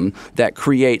system that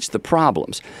creates the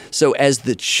problems. So as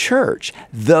the church,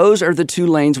 those are the 2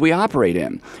 lanes we operate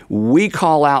in. We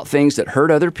call out things that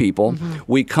hurt other people.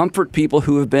 We comfort people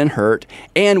who have been hurt.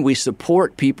 And we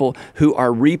support people who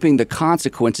are reaping the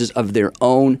consequences of their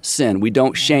own sin. We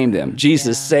don't shame them.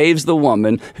 Jesus saves the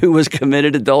woman who was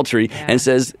committed adultery and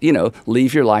says,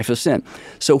 leave your life of sin.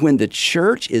 So when the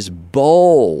church is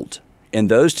bold in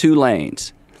those 2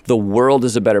 lanes, the world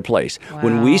is a better place. Wow.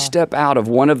 When we step out of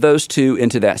one of those 2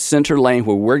 into that center lane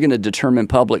where we're going to determine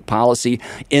public policy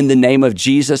in the name of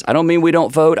Jesus, I don't mean we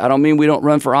don't vote. I don't mean we don't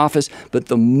run for office. But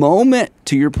the moment,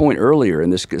 to your point earlier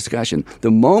in this discussion,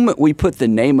 the moment we put the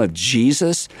name of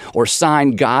Jesus or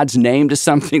sign God's name to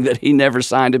something that he never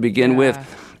signed to begin with,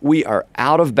 we are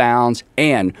out of bounds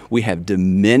and we have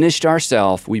diminished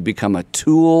ourselves. We've become a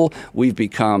tool. We've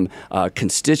become a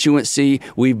constituency.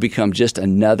 We've become just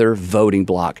another voting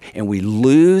block. And we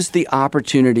lose the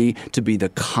opportunity to be the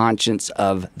conscience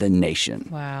of the nation.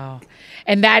 Wow.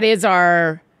 And that is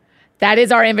our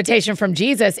invitation from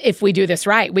Jesus. If we do this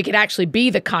right, we could actually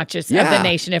be the conscience of the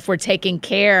nation if we're taking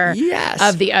care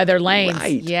of the other lanes.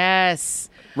 Right. Yes.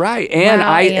 Right.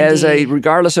 And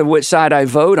regardless of which side I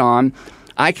vote on,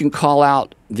 I can call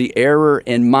out the error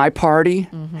in my party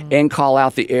and call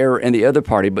out the error in the other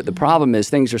party. But the problem is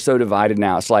things are so divided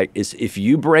now. It's like if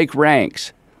you break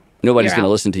ranks, nobody's going to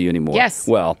listen to you anymore. Yes.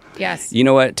 Well, yes. You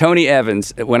know what? Tony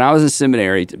Evans, when I was in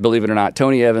seminary, believe it or not,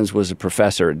 Tony Evans was a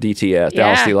professor at DTS,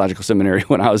 Dallas Theological Seminary,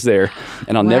 when I was there.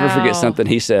 And I'll never forget something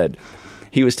he said.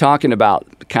 He was talking about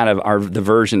kind of the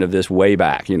version of this way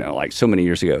back, like so many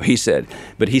years ago. He said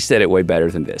it way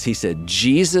better than this. He said,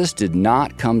 Jesus did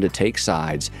not come to take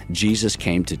sides. Jesus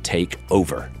came to take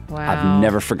over. Wow. I've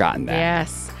never forgotten that.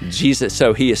 Yes. Jesus,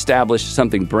 so he established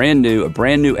something brand new, a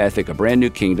brand new ethic, a brand new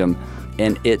kingdom,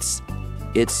 and it's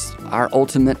our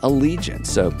ultimate allegiance.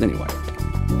 So anyway.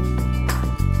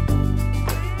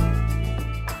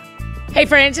 Hey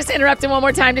friends, just interrupting one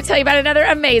more time to tell you about another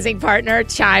amazing partner,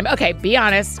 Chime. Okay, be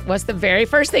honest. What's the very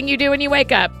first thing you do when you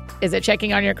wake up? Is it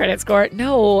checking on your credit score?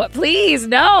 No, please,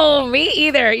 no, me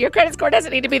either. Your credit score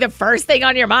doesn't need to be the first thing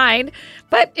on your mind,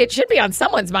 but it should be on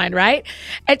someone's mind, right?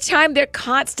 At Chime, they're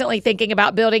constantly thinking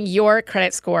about building your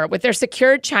credit score. With their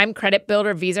secured Chime Credit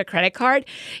Builder Visa credit card,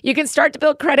 you can start to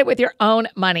build credit with your own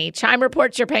money. Chime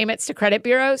reports your payments to credit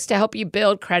bureaus to help you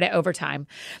build credit over time.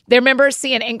 Their members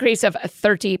see an increase of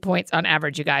 30 points on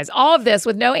average, you guys. All of this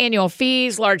with no annual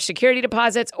fees, large security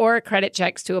deposits, or credit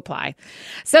checks to apply.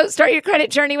 So start your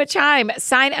credit journey with Chime.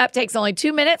 Sign up takes only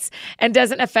 2 minutes and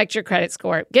doesn't affect your credit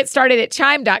score. Get started at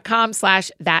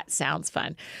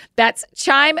chime.com/thatsoundsfun. That's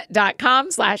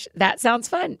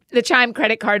chime.com/thatsoundsfun. The Chime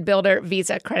Credit Card Builder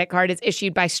Visa credit card is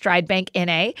issued by Stride Bank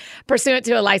N.A., pursuant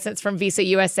to a license from Visa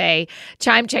USA.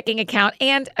 Chime checking account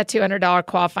and a $200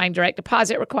 qualifying direct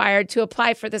deposit required to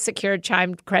apply for the secured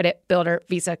Chime Credit Builder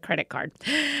Visa credit card.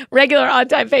 Regular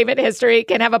on-time payment history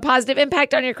can have a positive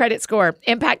impact on your credit score.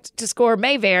 Impact to score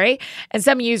may vary, and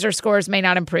some user scores may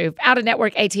not improve.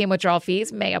 Out-of-network ATM withdrawal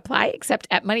fees may apply, except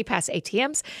at MoneyPass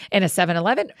ATMs in a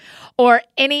 7-Eleven or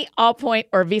any Allpoint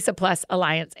or Visa Plus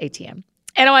Alliance ATM.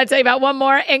 And I want to tell you about one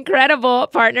more incredible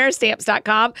partner,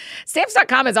 Stamps.com.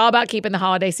 Stamps.com is all about keeping the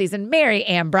holiday season merry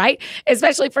and bright,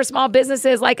 especially for small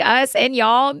businesses like us and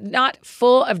y'all, not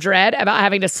full of dread about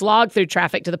having to slog through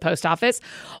traffic to the post office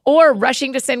or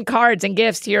rushing to send cards and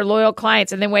gifts to your loyal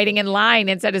clients and then waiting in line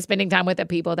instead of spending time with the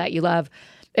people that you love.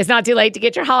 It's not too late to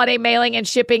get your holiday mailing and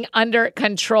shipping under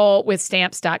control with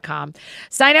Stamps.com.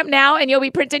 Sign up now and you'll be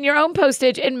printing your own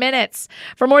postage in minutes.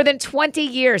 For more than 20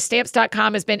 years,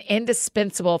 Stamps.com has been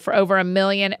indispensable for over 1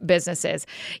 million businesses.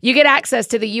 You get access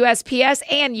to the USPS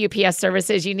and UPS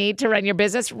services you need to run your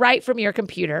business right from your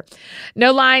computer.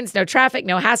 No lines, no traffic,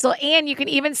 no hassle, and you can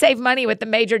even save money with the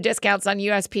major discounts on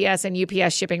USPS and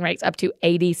UPS shipping rates up to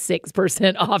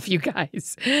 86% off, you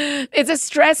guys. It's a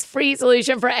stress-free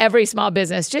solution for every small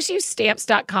business. Just use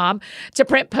Stamps.com to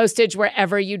print postage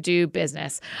wherever you do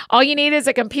business. All you need is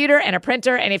a computer and a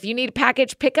printer, and if you need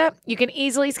package pickup, you can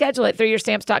easily schedule it through your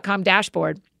Stamps.com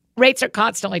dashboard. Rates are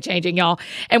constantly changing, y'all.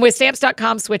 And with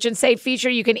Stamps.com's Switch and Save feature,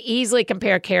 you can easily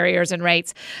compare carriers and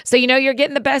rates, so you know you're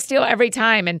getting the best deal every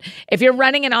time. And if you're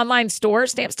running an online store,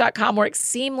 Stamps.com works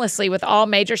seamlessly with all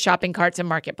major shopping carts and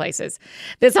marketplaces.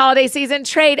 This holiday season,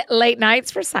 trade late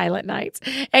nights for silent nights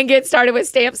and get started with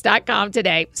Stamps.com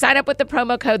today. Sign up with the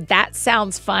promo code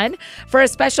ThatSoundsFun for a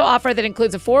special offer that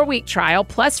includes a 4-week trial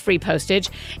plus free postage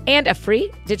and a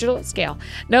free digital scale.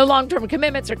 No long-term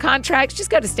commitments or contracts. Just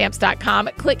go to Stamps.com,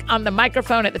 click on the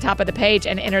microphone at the top of the page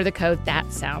and enter the code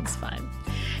That Sounds Fun.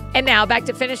 And now back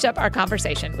to finish up our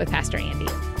conversation with Pastor Andy.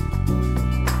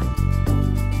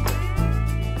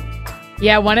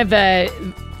 Yeah, one of the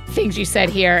things you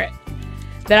said here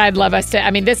that I'd love us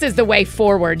to, this is the way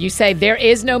forward. You say there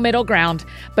is no middle ground,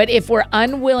 but if we're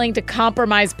unwilling to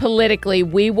compromise politically,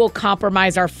 we will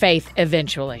compromise our faith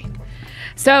eventually.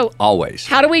 So always,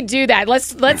 how do we do that?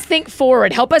 Let's think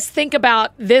forward. Help us think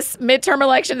about this midterm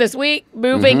election this week,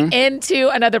 moving into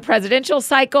another presidential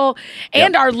cycle,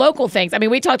 and our local things.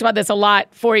 We talked about this a lot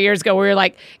 4 years ago, where we were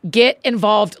like, get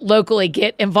involved locally.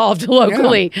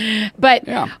 But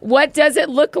what does it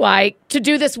look like to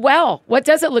do this well? What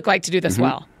does it look like to do this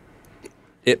well?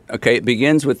 It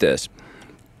begins with this.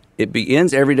 It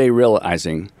begins every day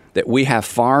realizing that we have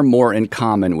far more in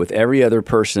common with every other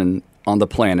person on the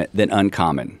planet than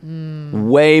uncommon.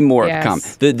 Way more common.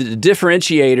 The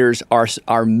differentiators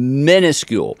are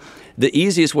minuscule. The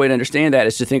easiest way to understand that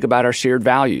is to think about our shared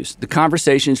values. The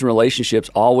conversations and relationships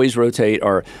always rotate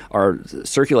or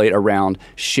circulate around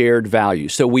shared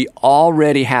values. So we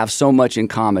already have so much in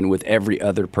common with every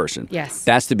other person. Yes.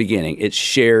 That's the beginning. It's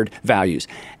shared values.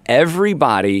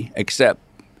 Everybody except,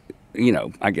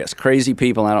 I guess crazy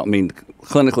people. I don't mean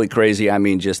clinically crazy. I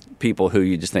mean just people who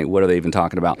you just think, what are they even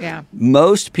talking about? Yeah.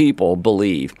 Most people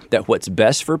believe that what's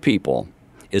best for people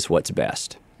is what's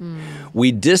best.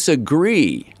 We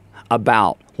disagree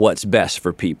about what's best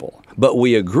for people, but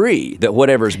we agree that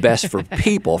whatever's best for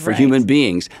people, for human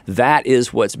beings, that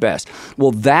is what's best.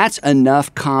 Well, that's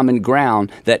enough common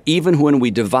ground that even when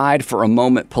we divide for a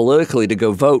moment politically to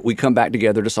go vote, we come back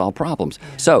together to solve problems.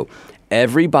 Yeah. So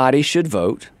everybody should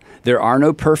vote. There are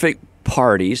no perfect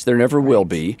parties. There never will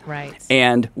be. Right.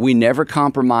 And we never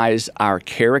compromise our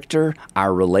character,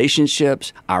 our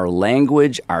relationships, our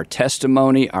language, our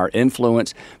testimony, our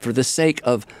influence for the sake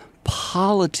of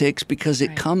politics, because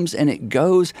it comes and it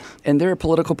goes, and there are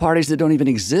political parties that don't even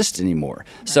exist anymore.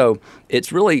 Right. So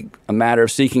it's really a matter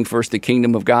of seeking first the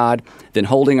kingdom of God, then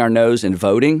holding our nose and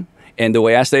voting. And the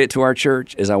way I say it to our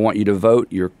church is I want you to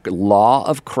vote your law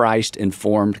of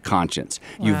Christ-informed conscience.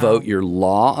 Wow. You vote your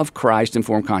law of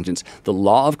Christ-informed conscience. The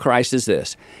law of Christ is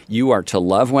this: you are to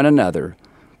love one another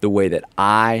the way that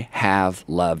I have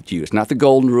loved you. It's not the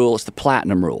golden rule, it's the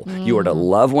platinum rule. You are to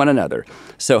love one another.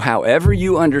 So however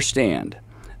you understand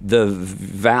the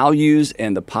values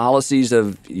and the policies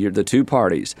of the two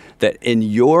parties that in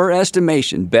your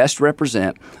estimation best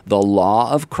represent the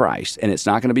law of Christ, and it's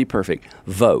not going to be perfect,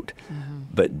 vote.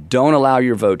 But don't allow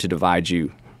your vote to divide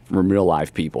you from real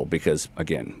life people, because,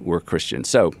 again, we're Christians.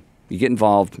 So you get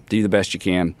involved, do the best you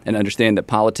can, and understand that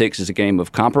politics is a game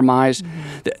of compromise.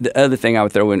 The other thing I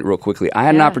would throw in real quickly, I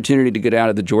had an opportunity to go down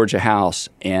to the Georgia House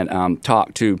and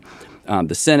talk to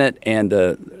the Senate and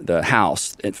the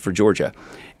House for Georgia.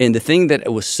 And the thing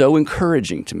that was so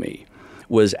encouraging to me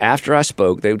was after I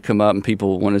spoke, they would come up and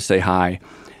people wanted to say hi.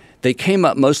 They came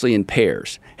up mostly in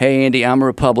pairs. Hey, Andy, I'm a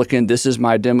Republican. This is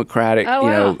my Democratic,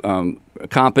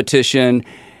 competition,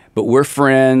 but we're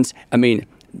friends. I mean,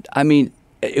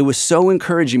 it was so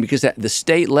encouraging because at the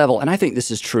state level, and I think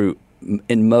this is true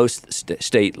in most at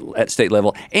state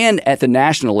level and at the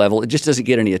national level. It just doesn't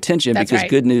get any attention because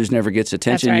good news never gets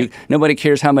attention. That's right. Nobody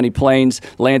cares how many planes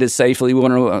landed safely. We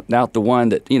want to know about the one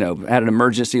that had an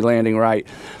emergency landing, right?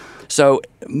 So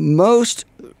most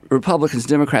Republicans,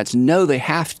 Democrats know they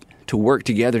have to work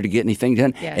together to get anything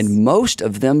done, and most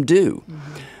of them do.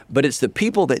 But it's the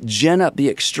people that gin up the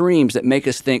extremes that make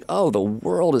us think, oh, the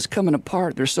world is coming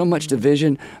apart. There's so much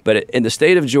division. But in the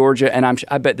state of Georgia, and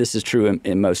I bet this is true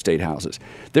in most state houses,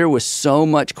 there was so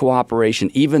much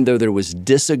cooperation, even though there was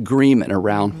disagreement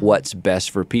around what's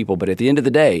best for people. But at the end of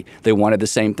the day, they wanted the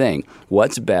same thing.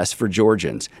 What's best for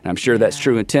Georgians? And I'm sure that's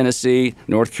true in Tennessee,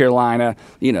 North Carolina,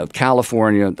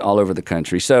 California, all over the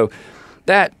country. So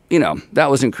that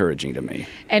was encouraging to me.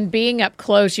 And being up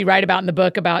close, you write about in the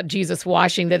book about Jesus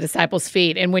washing the disciples'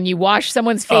 feet. And when you wash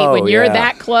someone's feet, when you're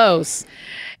that close,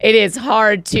 it is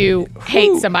hard to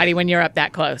hate somebody when you're up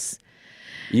that close.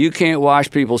 You can't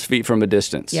wash people's feet from a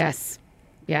distance. Yes.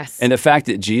 And the fact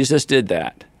that Jesus did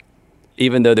that,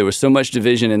 even though there was so much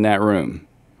division in that room,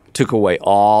 took away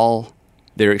all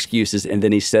their excuses. And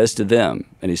then he says to them,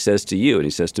 and he says to you, and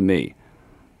he says to me,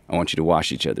 I want you to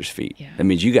wash each other's feet. Yeah. That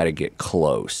means you got to get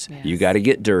close. Yes. You got to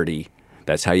get dirty.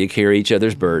 That's how you carry each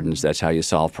other's burdens. That's how you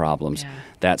solve problems. Yeah.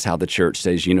 That's how the church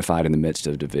stays unified in the midst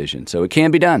of division. So it can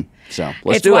be done. So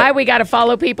let's do it. It's why we got to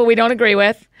follow people we don't agree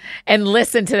with and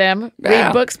listen to them,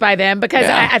 read books by them. Because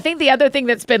I think the other thing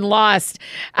that's been lost,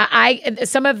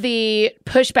 some of the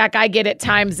pushback I get at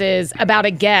times is about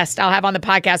a guest I'll have on the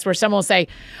podcast where someone will say,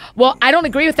 well, I don't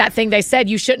agree with that thing they said.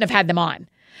 You shouldn't have had them on.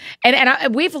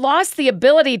 And we've lost the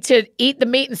ability to eat the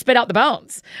meat and spit out the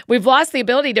bones. We've lost the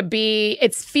ability to be,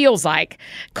 it feels like,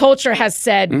 culture has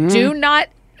said, do not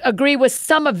agree with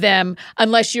some of them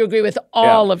unless you agree with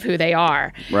all of who they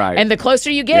are. Right. And the closer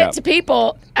you get to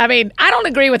people, I don't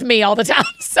agree with me all the time.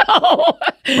 So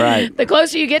the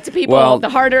closer you get to people, the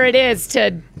harder it is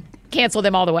to cancel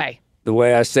them all the way. The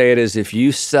way I say it is if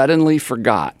you suddenly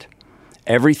forgot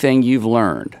everything you've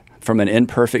learned from an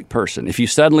imperfect person. If you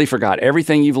suddenly forgot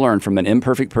everything you've learned from an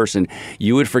imperfect person,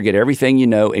 you would forget everything you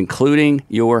know, including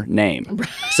your name. Right.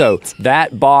 So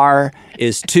that bar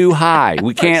is too high.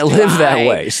 We can't live that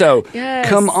way. So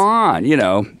come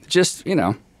on, just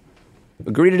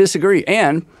agree to disagree.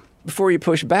 And before you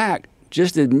push back,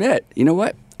 just admit, you know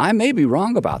what? I may be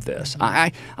wrong about this.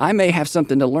 I may have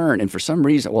something to learn. And for some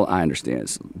reason, I understand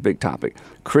it's a big topic.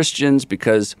 Christians,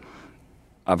 because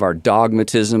of our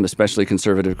dogmatism, especially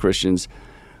conservative Christians,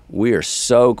 we are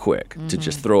so quick to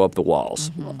just throw up the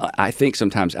walls. I think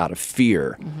sometimes out of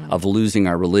fear of losing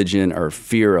our religion or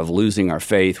fear of losing our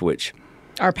faith, which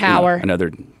our power,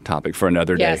 another topic for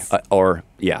another day.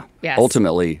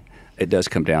 Ultimately, it does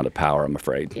come down to power, I'm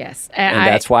afraid. Yes. And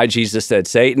that's why Jesus said,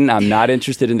 Satan, I'm not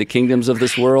interested in the kingdoms of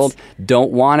this world.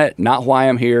 Don't want it. Not why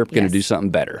I'm here. I'm going to do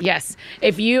something better. Yes.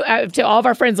 If you, to all of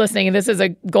our friends listening, and this is a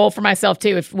goal for myself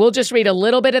too, if we'll just read a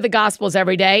little bit of the Gospels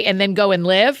every day and then go and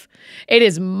live, it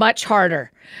is much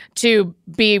harder to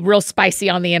be real spicy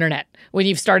on the internet when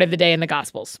you've started the day in the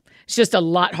Gospels. It's just a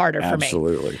lot harder for me.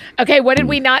 Absolutely. Okay, what did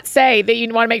we not say that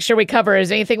you want to make sure we cover? Is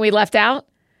there anything we left out?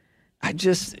 I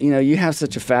just, you have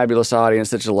such a fabulous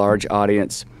audience, such a large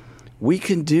audience. We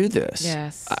can do this.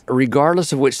 Yes.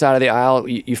 Regardless of which side of the aisle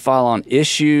you fall on,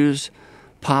 issues,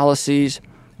 policies,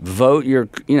 vote your,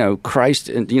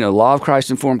 Christ, law of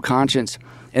Christ-informed conscience,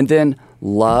 and then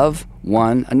love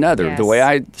one another. Yes. The way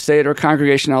I say it to our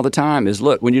congregation all the time is,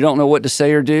 look, when you don't know what to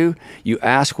say or do, you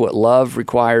ask what love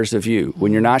requires of you.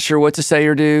 When you're not sure what to say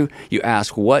or do, you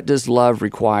ask, what does love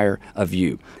require of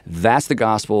you? That's the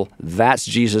gospel. That's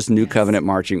Jesus' new covenant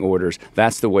marching orders.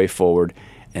 That's the way forward.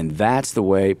 And that's the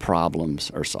way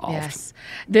problems are solved. Yes.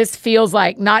 This feels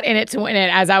like not in it to win it.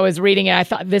 As I was reading it, I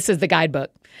thought this is the guidebook.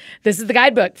 This is the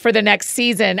guidebook for the next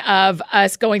season of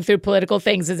us going through political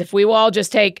things, is if we will all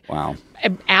just take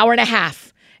an hour and a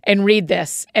half and read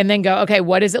this and then go, okay,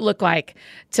 what does it look like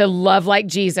to love like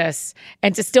Jesus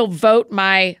and to still vote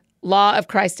my law of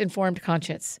Christ-informed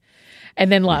conscience?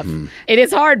 And then love. It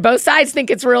is hard. Both sides think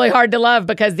it's really hard to love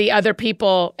because the other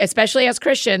people, especially as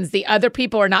Christians, the other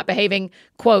people are not behaving,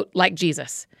 quote, like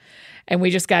Jesus. And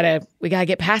we gotta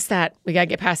get past that. We gotta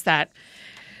get past that.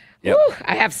 Yep. Whew,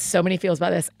 I have so many feels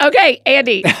about this. Okay,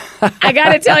 Andy, I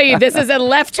got to tell you, this is a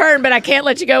left turn, but I can't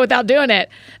let you go without doing it.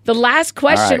 The last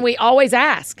question we always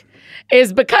ask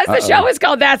is, because the show is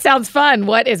called That Sounds Fun,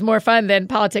 what is more fun than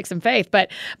politics and faith?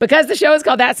 But because the show is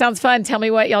called That Sounds Fun, tell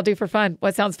me what y'all do for fun.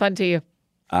 What sounds fun to you?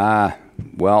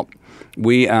 Well,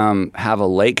 we have a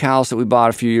lake house that we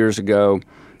bought a few years ago,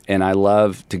 and I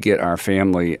love to get our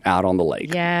family out on the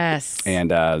lake. Yes.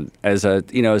 And as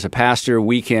a pastor,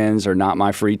 weekends are not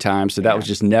my free time, so that was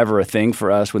just never a thing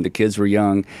for us when the kids were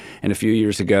young. And a few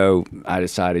years ago, I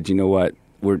decided, you know what,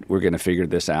 we're going to figure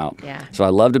this out. Yeah. So I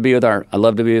love to be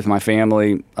with my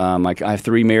family. I have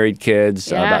 3 married kids,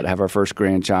 about to have our first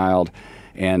grandchild,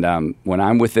 and when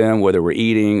I'm with them, whether we're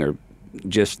eating or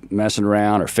just messing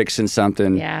around or fixing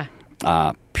something,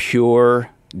 pure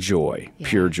joy.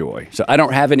 So I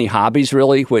don't have any hobbies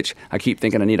really, which I keep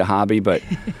thinking I need a hobby, but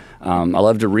I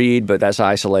love to read, but that's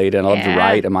isolated. I love to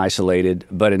write, I'm isolated.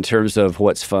 But in terms of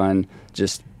what's fun,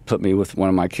 just put me with one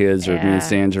of my kids or me and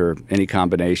Sandra or any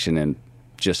combination, and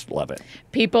just love it.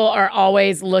 People are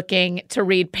always looking to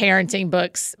read parenting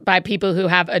books by people who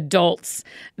have adults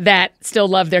that still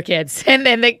love their kids, and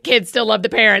then the kids still love the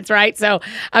parents, right? So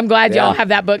I'm glad y'all have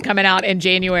that book coming out in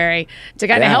January to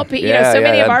kind of help. So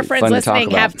many of our friends listening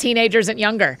have teenagers and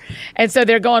younger, and so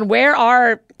they're going, where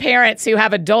are parents who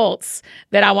have adults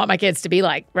that I want my kids to be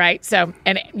like, right? So,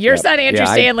 and your son, Andrew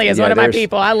Stanley, is one of my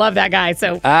people. I love that guy.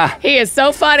 So he is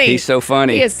so funny. He's so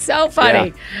funny. He is so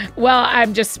funny. Yeah. Well,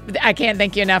 I can't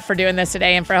thank you enough for doing this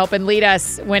today and for helping lead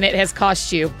us when it has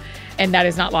cost you. And that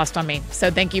is not lost on me.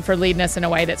 So thank you for leading us in a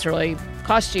way that's really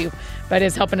cost you, but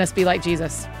is helping us be like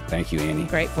Jesus. Thank you, Annie.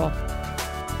 Grateful.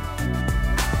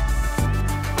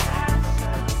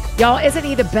 Y'all, isn't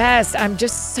he the best? I'm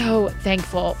just so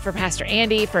thankful for Pastor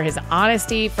Andy, for his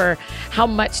honesty, for how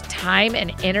much time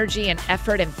and energy and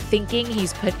effort and thinking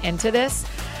he's put into this.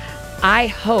 I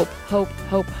hope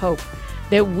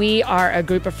that we are a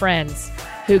group of friends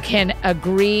who can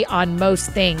agree on most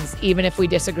things, even if we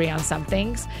disagree on some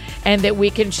things, and that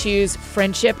we can choose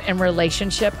friendship and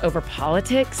relationship over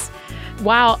politics.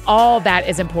 While all that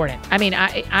is important, I mean,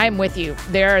 I'm with you.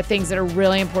 There are things that are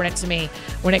really important to me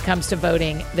when it comes to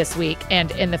voting this week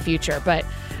and in the future, but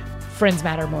friends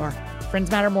matter more. Friends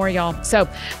matter more, y'all. So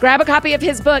grab a copy of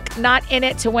his book, Not In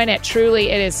It to Win It. Truly,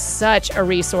 it is such a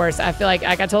resource. I feel like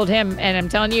I told him, and I'm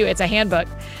telling you, it's a handbook.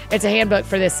 It's a handbook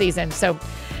for this season. So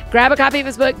grab a copy of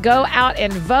his book, go out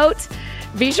and vote.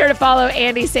 Be sure to follow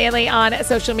Andy Stanley on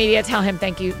social media. Tell him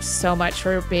thank you so much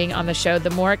for being on the show. The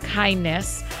more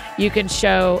kindness you can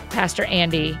show Pastor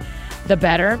Andy, the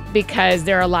better, because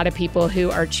there are a lot of people who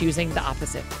are choosing the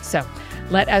opposite. So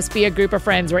let us be a group of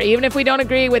friends where even if we don't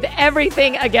agree with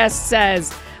everything a guest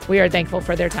says, we are thankful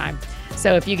for their time.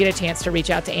 So if you get a chance to reach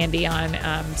out to Andy on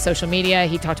social media,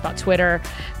 he talked about Twitter,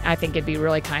 I think it'd be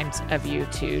really kind of you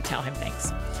to tell him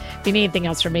thanks. If you need anything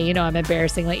else from me, you know I'm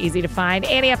embarrassingly easy to find.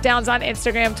 Annie F. Downs on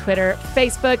Instagram, Twitter,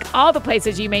 Facebook, all the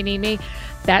places you may need me.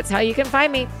 That's how you can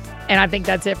find me. And I think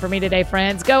that's it for me today,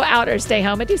 friends. Go out or stay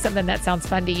home and do something that sounds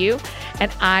fun to you,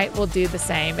 and I will do the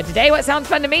same. But today, what sounds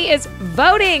fun to me is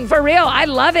voting, for real. I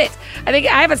love it. I think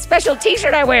I have a special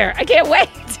t-shirt I wear. I can't wait.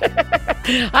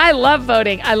 I love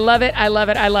voting. I love it. I love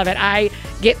it. I love it. I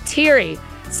get teary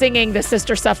singing the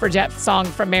Sister Suffragette song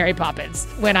from Mary Poppins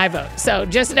when I vote. So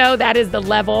just know that is the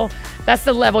level. That's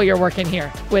the level you're working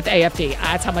here with AFD.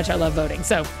 That's how much I love voting.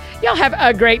 So y'all have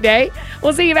a great day.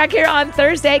 We'll see you back here on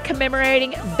Thursday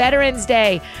commemorating Veterans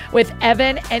Day with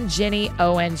Evan and Jenny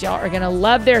Owens. Y'all are going to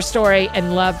love their story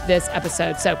and love this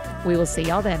episode. So we will see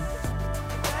y'all then.